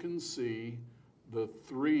now you can see the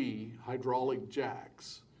 3 hydraulic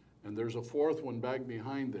jacks, and there's a 4th one back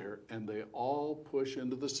behind there, and they all push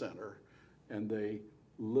into the center, and they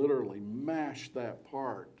literally mash that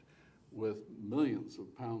part with millions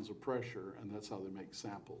of pounds of pressure, and that's how they make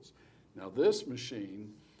samples. Now this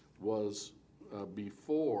machine was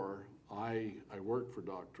before I worked for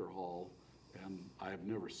Dr. Hall, and I've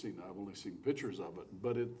never seen it. I've only seen pictures of it,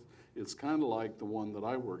 but it's kind of like the one that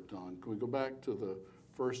I worked on. Can we go back to the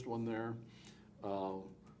first one there?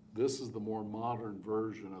 This is the more modern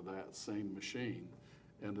version of that same machine,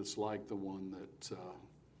 and it's like the one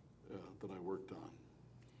that I worked on.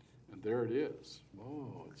 And there it is.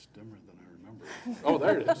 Oh, it's dimmer than I remember. Oh,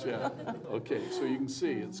 there it is, yeah. Okay, so you can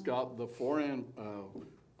see it's got the 4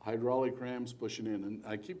 hydraulic rams pushing in, and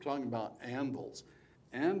I keep talking about anvils.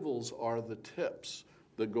 Anvils are the tips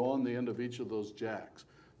that go on the end of each of those jacks.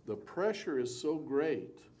 The pressure is so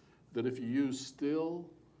great that if you use steel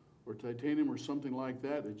or titanium or something like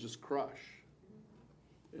that, it just crush.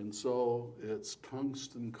 And so it's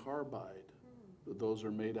tungsten carbide that those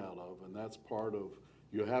are made out of, and that's part of,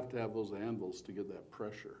 you have to have those anvils to get that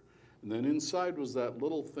pressure. And then inside was that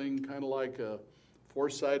little thing, kind of like a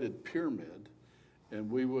 4-sided pyramid, and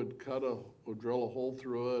we would drill a hole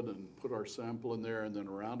through it and put our sample in there, and then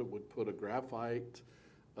around it would put a graphite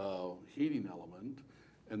heating element,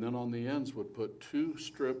 and then on the ends would put 2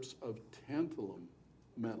 strips of tantalum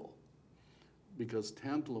metal, because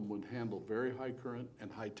tantalum would handle very high current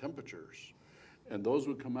and high temperatures. And those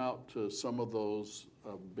would come out to some of those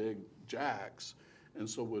big jacks, and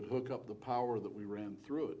so would hook up the power that we ran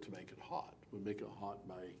through it to make it hot. We'd make it hot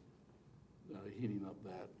by heating up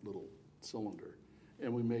that little cylinder.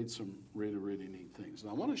 And we made some really, really neat things. And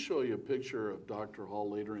I want to show you a picture of Dr. Hall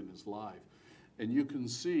later in his life. And you can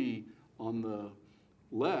see on the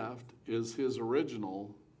left is his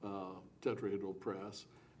original tetrahedral press,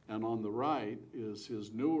 and on the right is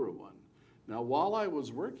his newer one. Now, while I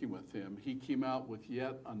was working with him, he came out with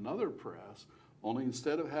yet another press, only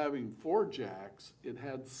instead of having 4 jacks, it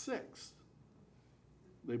had 6.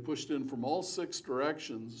 They pushed in from all 6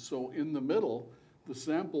 directions. So in the middle, the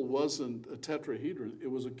sample wasn't a tetrahedron, it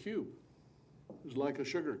was a cube. It was like a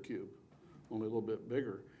sugar cube, only a little bit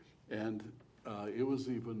bigger. And it was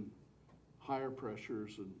even higher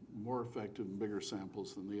pressures and more effective and bigger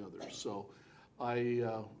samples than the others. So I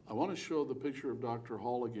want to show the picture of Dr.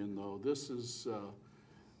 Hall again, though. This is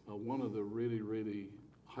one of the really, really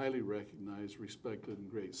highly recognized, respected, and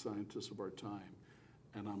great scientists of our time.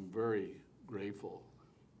 And I'm very grateful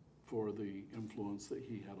for the influence that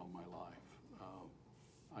he had on my life.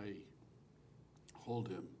 I hold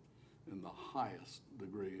him in the highest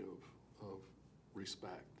degree of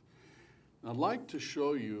respect. I'd like to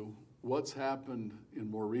show you what's happened in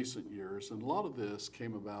more recent years, and a lot of this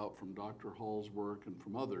came about from Dr. Hall's work and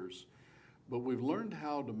from others, but we've learned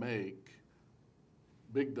how to make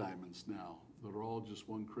big diamonds now that are all just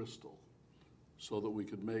one crystal so that we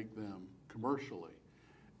could make them commercially.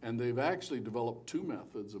 And they've actually developed 2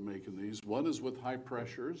 methods of making these. One is with high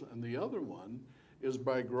pressures, and the other one is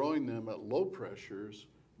by growing them at low pressures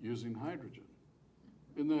using hydrogen.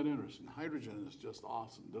 Isn't that interesting? Hydrogen is just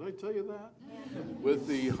awesome. Did I tell you that? Yeah. With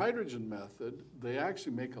the hydrogen method, they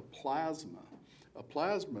actually make a plasma. A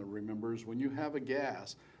plasma, remember, is when you have a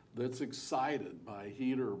gas that's excited by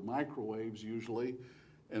heat or microwaves usually,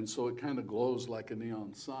 and so it kind of glows like a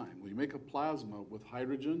neon sign. Well, you make a plasma with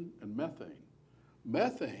hydrogen and methane.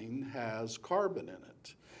 Methane has carbon in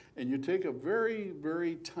it, and you take a very,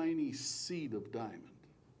 very tiny seed of diamond,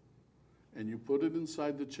 and you put it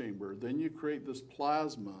inside the chamber. Then you create this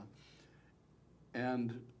plasma,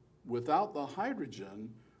 and without the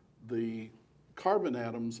hydrogen, the carbon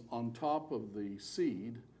atoms on top of the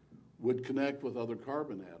seed would connect with other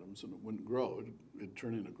carbon atoms, and it wouldn't grow. It'd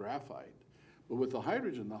turn into graphite. But with the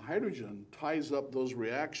hydrogen ties up those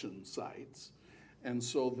reaction sites, and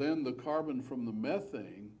so then the carbon from the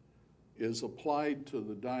methane is applied to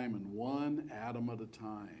the diamond 1 atom at a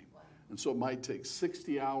time. And so it might take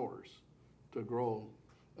 60 hours to grow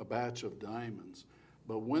a batch of diamonds.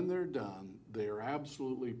 But when they're done, they are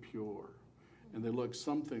absolutely pure. And they look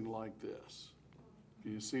something like this.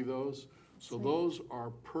 Can you see those? So those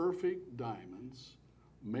are perfect diamonds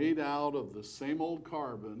made out of the same old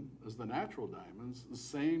carbon as the natural diamonds, the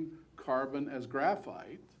same carbon as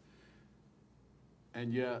graphite,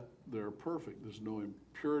 and yet they're perfect. There's no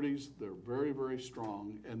impurities. They're very, very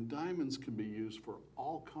strong. And diamonds can be used for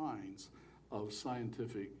all kinds of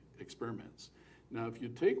scientific experiments. Now, if you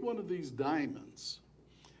take one of these diamonds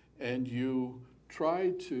and you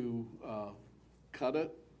try to cut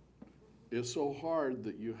it, it's so hard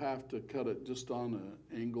that you have to cut it just on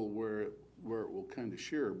an angle where it will kind of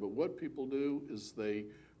shear. But what people do is they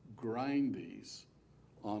grind these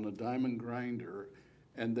on a diamond grinder,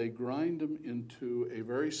 and they grind them into a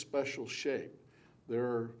very special shape.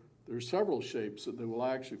 There are several shapes that they will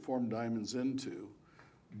actually form diamonds into,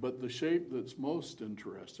 but the shape that's most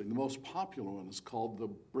interesting, the most popular one, is called the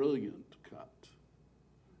brilliant cut.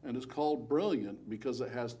 And it's called brilliant because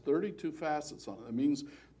it has 32 facets on it. That means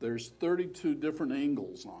there's 32 different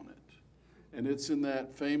angles on it. And it's in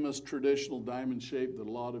that famous traditional diamond shape that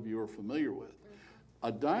a lot of you are familiar with.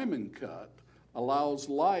 A diamond cut allows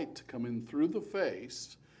light to come in through the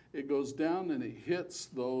face. It goes down and it hits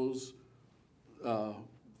those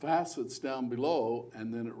facets down below,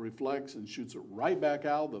 and then it reflects and shoots it right back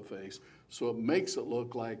out of the face. So it makes it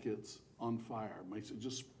look like it's on fire. It makes it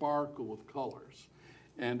just sparkle with colors.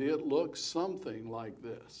 And it looks something like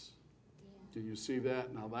this. Can you see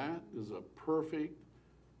that? Now that is a perfect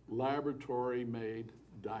laboratory-made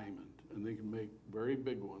diamond. And they can make very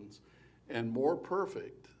big ones and more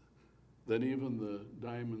perfect than even the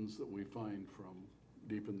diamonds that we find from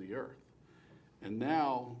deep in the earth. And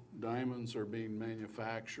now diamonds are being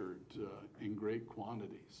manufactured in great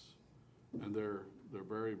quantities, and they're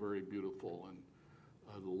very, very beautiful. And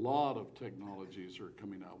a lot of technologies are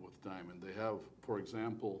coming out with diamond. They have, for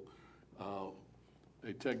example,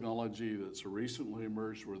 a technology that's recently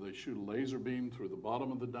emerged where they shoot a laser beam through the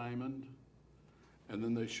bottom of the diamond, and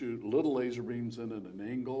then they shoot little laser beams in at an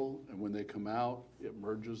angle, and when they come out, it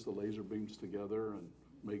merges the laser beams together and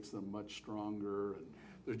makes them much stronger. And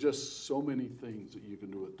there's just so many things that you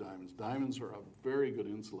can do with diamonds. Diamonds are a very good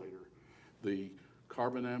insulator. The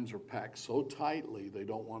carbon atoms are packed so tightly they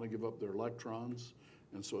don't want to give up their electrons,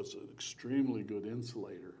 and so it's an extremely good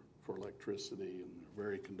insulator for electricity, and they're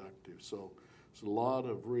very conductive. So it's a lot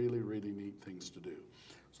of really, really neat things to do.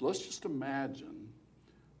 So let's just imagine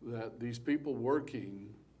that these people working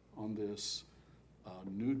on this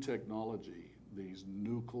new technology, these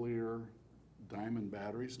nuclear diamond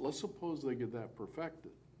batteries, let's suppose they get that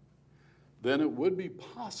perfected. Then it would be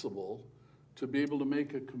possible to be able to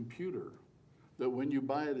make a computer that when you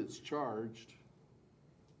buy it, it's charged,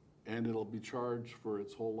 and it'll be charged for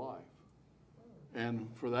its whole life. And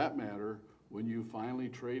for that matter, when you finally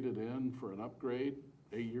trade it in for an upgrade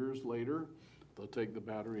 8 years later, they'll take the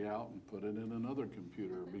battery out and put it in another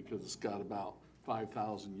computer because it's got about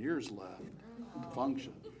 5,000 years left to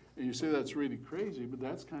function. And you say that's really crazy, but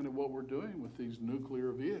that's kind of what we're doing with these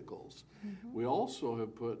nuclear vehicles. We also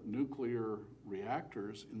have put nuclear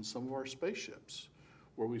reactors in some of our spaceships,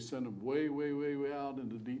 where we send them way, way, way, way out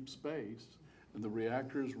into deep space, and the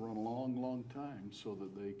reactors run a long, long time so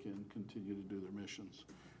that they can continue to do their missions.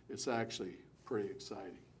 It's actually pretty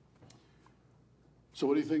exciting. So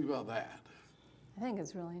what do you think about that? I think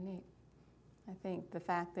it's really neat. I think the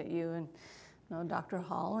fact that you and know Dr.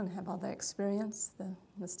 Hall and have all that experience,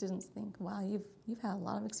 the students think, wow, you've had a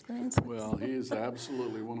lot of experience. Well, he is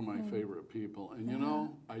absolutely one of my favorite people. And you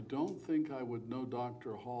know, I don't think I would know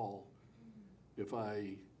Dr. Hall if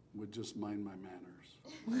I would just mind my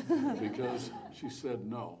manners, because she said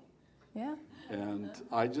no. Yeah. And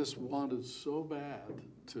I just wanted so bad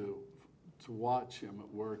to watch him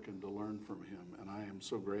at work and to learn from him, and I am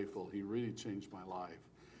so grateful. He really changed my life.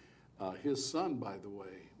 His son, by the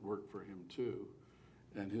way, worked for him too,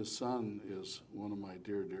 and his son is one of my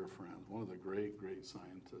dear, dear friends, one of the great, great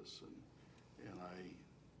scientists, and I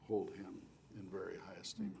hold him in very high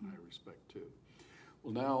esteem and high respect too.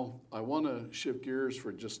 Well, now I want to shift gears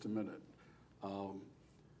for just a minute.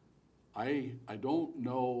 I don't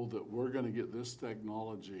know that we're going to get this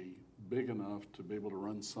technology big enough to be able to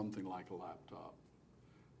run something like a laptop.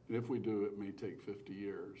 And if we do, it may take 50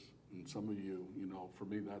 years. And some of you, you know, for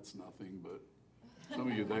me that's nothing, but some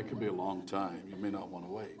of you, that could be a long time. You may not want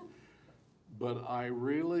to wait. But I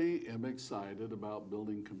really am excited about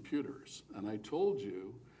building computers. And I told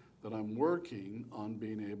you that I'm working on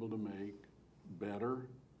being able to make better,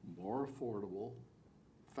 more affordable,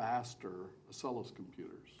 faster Acellus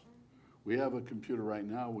computers. We have a computer right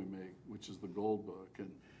now we make, which is the Gold Book. And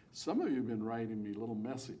some of you have been writing me little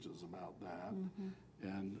messages about that.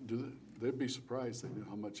 And they'd be surprised they knew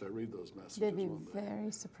how much I read those messages. They'd be wouldn't they?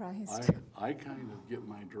 very surprised. I kind of get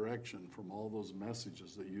my direction from all those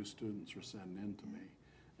messages that you students are sending in to me,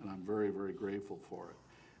 and I'm very, very grateful for it.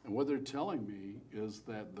 And what they're telling me is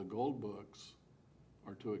that the Gold Books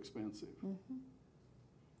are too expensive,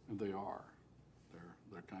 and they are.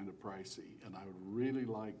 They're kind of pricey, and I would really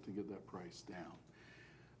like to get that price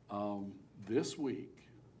down. This week,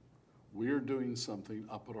 we're doing something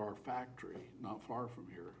up at our factory, not far from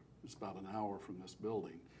here. It's about an hour from this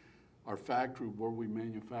building. Our factory where we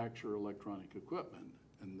manufacture electronic equipment.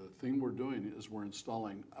 And the thing we're doing is we're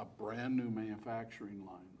installing a brand new manufacturing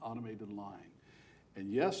line, automated line.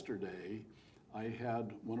 And yesterday, I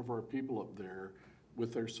had one of our people up there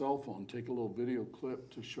with their cell phone take a little video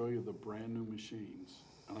clip to show you the brand new machines.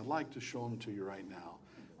 And I'd like to show them to you right now.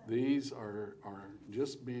 These are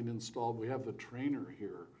just being installed. We have the trainer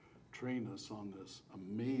here train us on this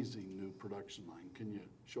amazing new production line. Can you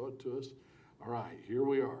show it to us? All right, here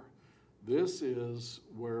we are. This is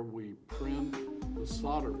where we print the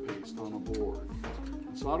solder paste on a board.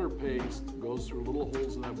 The solder paste goes through little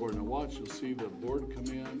holes in that board. Now watch, you'll see the board come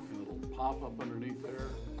in and it'll pop up underneath there.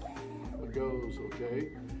 It goes,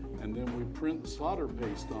 okay? And then we print the solder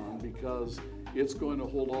paste on because it's going to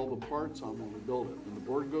hold all the parts on when we build it. When the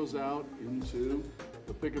board goes out into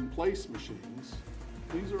the pick and place machines,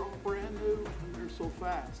 these are all brand new, they're so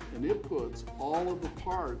fast. And it puts all of the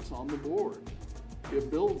parts on the board.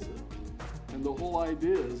 It builds it. And the whole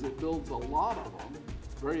idea is it builds a lot of them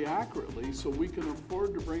very accurately so we can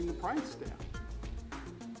afford to bring the price down.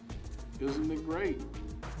 Isn't it great?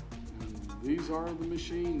 And these are the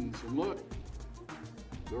machines. And look,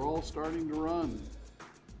 they're all starting to run.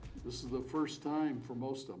 This is the first time for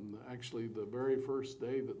most of them, actually the very first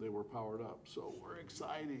day that they were powered up. So we're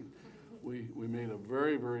excited. We made a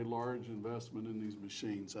very, very large investment in these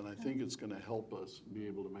machines, and I think it's going to help us be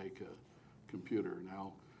able to make a computer.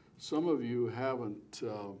 Now, some of you haven't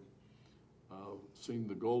seen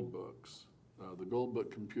the Gold Books. The Gold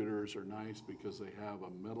Book computers are nice because they have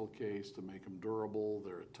a metal case to make them durable.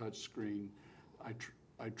 They're a touch screen.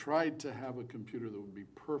 I tried to have a computer that would be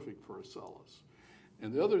perfect for Acellus.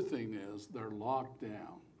 And the other thing is they're locked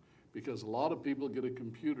down because a lot of people get a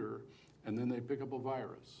computer and then they pick up a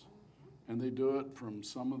virus. And they do it from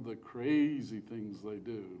some of the crazy things they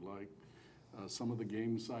do, like some of the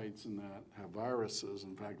game sites and that have viruses.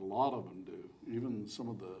 In fact, a lot of them do. Even some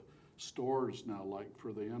of the stores now, like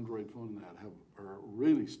for the Android phone and that, are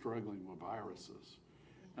really struggling with viruses.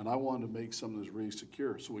 And I wanted to make some of this really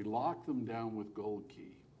secure. So we locked them down with Gold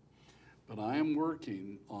Key. But I am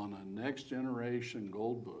working on a next generation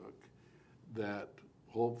Gold Book that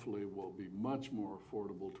hopefully will be much more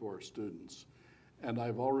affordable to our students. And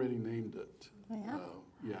I've already named it. Yeah.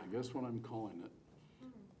 Yeah, guess what I'm calling it?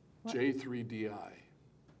 What? J3DI.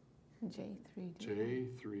 J3D.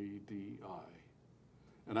 J3DI.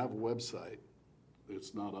 And I have a website.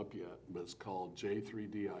 It's not up yet, but it's called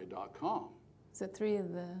j3di.com. Is it 3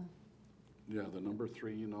 of the? Yeah, the number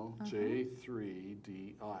 3, you know,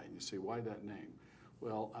 J3DI. And you say, why that name?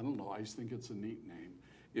 Well, I don't know. I just think it's a neat name.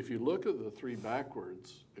 If you look at the 3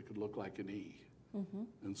 backwards, it could look like an E.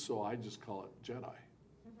 And so I just call it Jedi.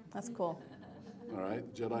 That's cool. All right,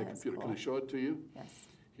 Jedi That's computer. Can I cool. show it to you? Yes.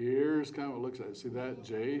 Here's kind of what it looks like. See that?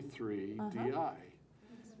 J3DI.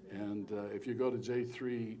 And if you go to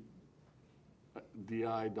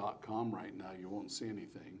j3di.com right now, you won't see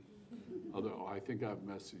anything. Although I think I have a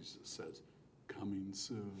message that says, coming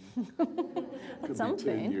soon. Could be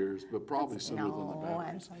 10 years, but probably sooner than the No, batteries.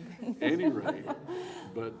 I'm something. Any rate,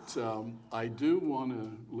 but I do want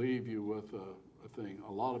to leave you with a thing.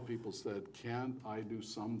 A lot of people said, can't I do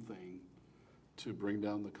something to bring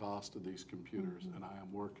down the cost of these computers? And I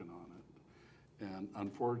am working on it. And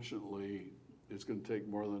unfortunately, it's going to take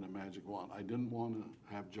more than a magic wand. I didn't want to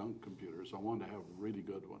have junk computers. I wanted to have really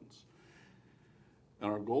good ones. And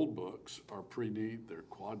our gold books are pretty neat. They're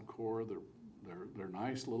quad core. They're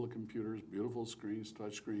nice little computers, beautiful screens,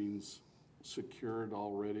 touch screens, secured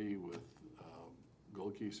already with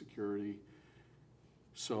Gold Key security.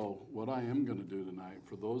 So what I am going to do tonight,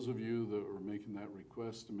 for those of you that are making that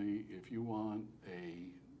request to me, if you want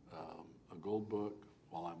a gold book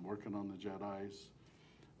while I'm working on the Jedis,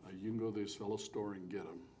 you can go to the Acela store and get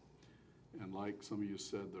them. And like some of you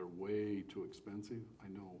said, they're way too expensive. I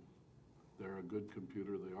know they're a good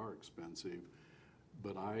computer. They are expensive.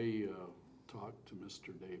 But I talked to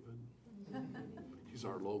Mr. David. He's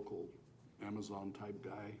our local Amazon type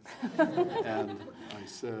guy. And I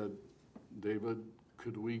said, David,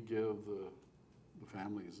 could we give the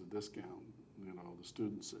families a discount, you know, the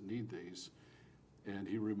students that need these? And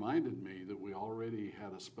he reminded me that we already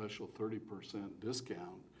had a special 30%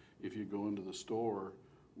 discount if you go into the store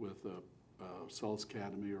with a Acela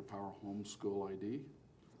Academy or Power Homeschool ID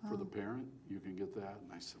for the parent. You can get that.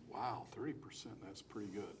 And I said, wow, 30%, that's pretty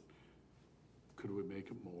good. Could we make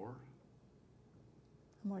it more?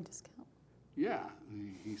 More discount. Yeah.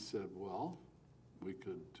 And he said, well, we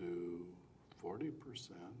could do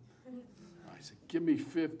 40%. I said, give me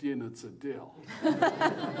 50 and it's a deal.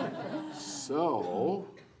 So.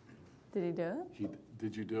 Did he do it?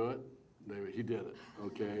 Did you do it? He did it,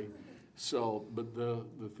 okay? So, but the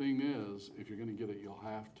thing is, if you're gonna get it, you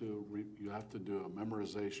have to do a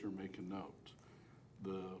memorization or make a note.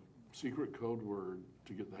 The secret code word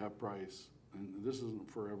to get the half price, and this isn't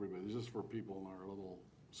for everybody, this is for people in our little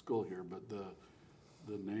school here, but the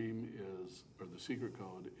name is, or the secret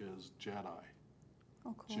code is Jedi.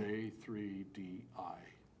 Oh, cool. J3DI.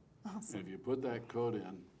 Awesome. And if you put that code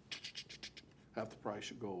in, half the price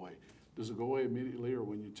should go away. Does it go away immediately or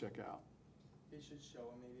when you check out? It should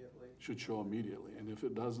show immediately. Should show immediately. And if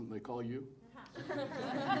it doesn't, they call you?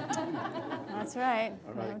 That's right.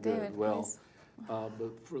 All right, No, good. David, Well, please.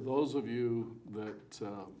 but for those of you that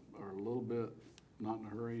are a little bit not in a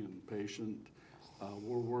hurry and patient,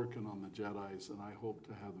 we're working on the Jedis, and I hope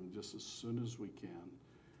to have them just as soon as we can.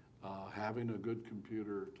 Having a good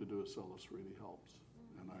computer to do Acela really helps.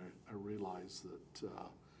 And I realize that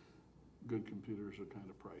good computers are kind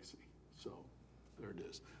of pricey. So there it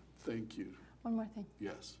is. Thank you. One more thing.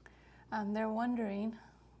 Yes. They're wondering,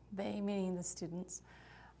 they meaning the students,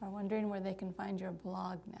 are wondering where they can find your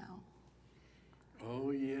blog now.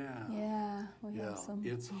 Oh, yeah. Yeah, we Yeah, have some.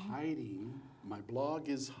 it's hiding. My blog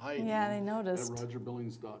is hiding. Yeah, they noticed. At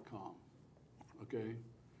rogerbillings.com. Okay?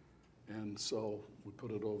 And so we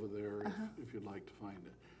put it over there if you'd like to find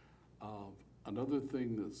it. Another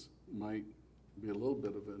thing that's might be a little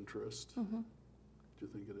bit of interest. Do you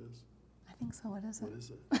think it is? I think so. What is it? What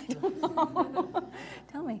is it? I don't know.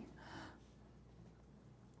 Tell me.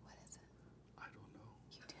 What is it? I don't know.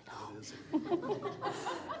 You do know. What is it?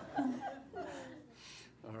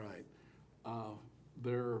 All right.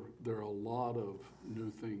 There are a lot of new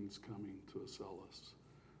things coming to Acela.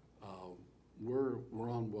 We're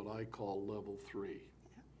on what I call level 3.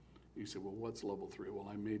 You say, well, what's level 3? Well,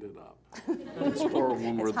 I made it up. It's for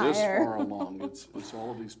when we're this higher. far along. It's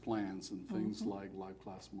all of these plans and things like Live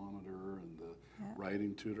Class Monitor and the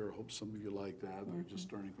Writing Tutor. I hope some of you like that. They're just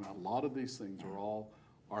starting to come out. A lot of these things are all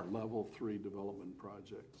our level 3 development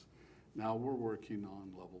projects. Now we're working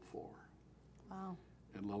on level 4. Wow.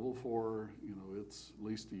 And level 4, you know, it's at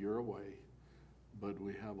least a year away, but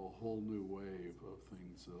we have a whole new wave of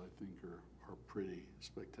things that I think are pretty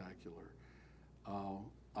spectacular.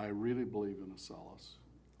 I really believe in Acellus.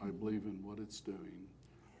 I believe in what it's doing.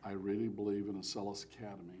 I really believe in Acellus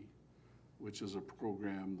Academy, which is a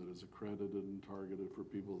program that is accredited and targeted for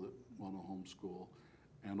people that want to homeschool,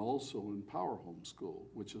 and also in Power Homeschool,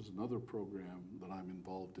 which is another program that I'm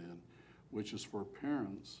involved in, which is for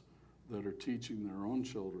parents that are teaching their own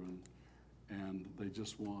children and they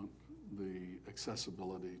just want the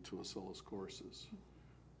accessibility to Acellus courses.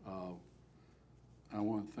 I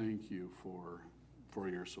want to thank you for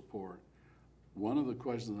your support. One of the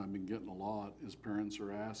questions I've been getting a lot is parents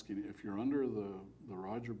are asking, if you're under the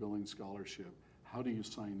Roger Billings Scholarship, how do you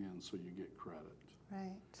sign in so you get credit?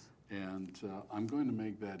 Right. And I'm going to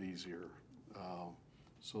make that easier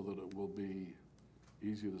so that it will be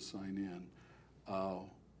easy to sign in.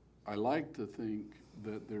 I like to think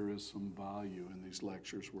that there is some value in these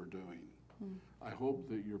lectures we're doing. I hope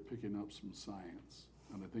that you're picking up some science,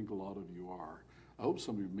 and I think a lot of you are. I hope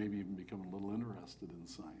some of you maybe even become a little interested in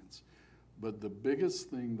science. But the biggest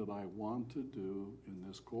thing that I want to do in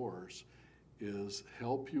this course is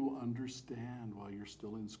help you understand while you're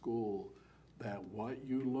still in school that what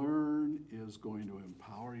you learn is going to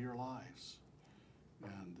empower your lives.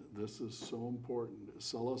 And this is so important.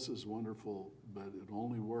 Acellus is wonderful, but it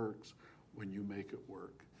only works when you make it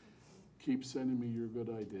work. Keep sending me your good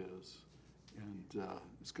ideas, and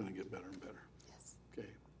it's going to get better and better. Yes. Okay.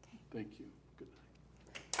 Thank you. Good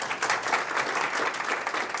night.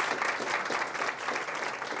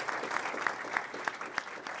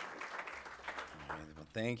 All right, well,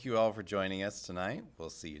 thank you all for joining us tonight. We'll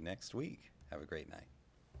see you next week. Have a great night.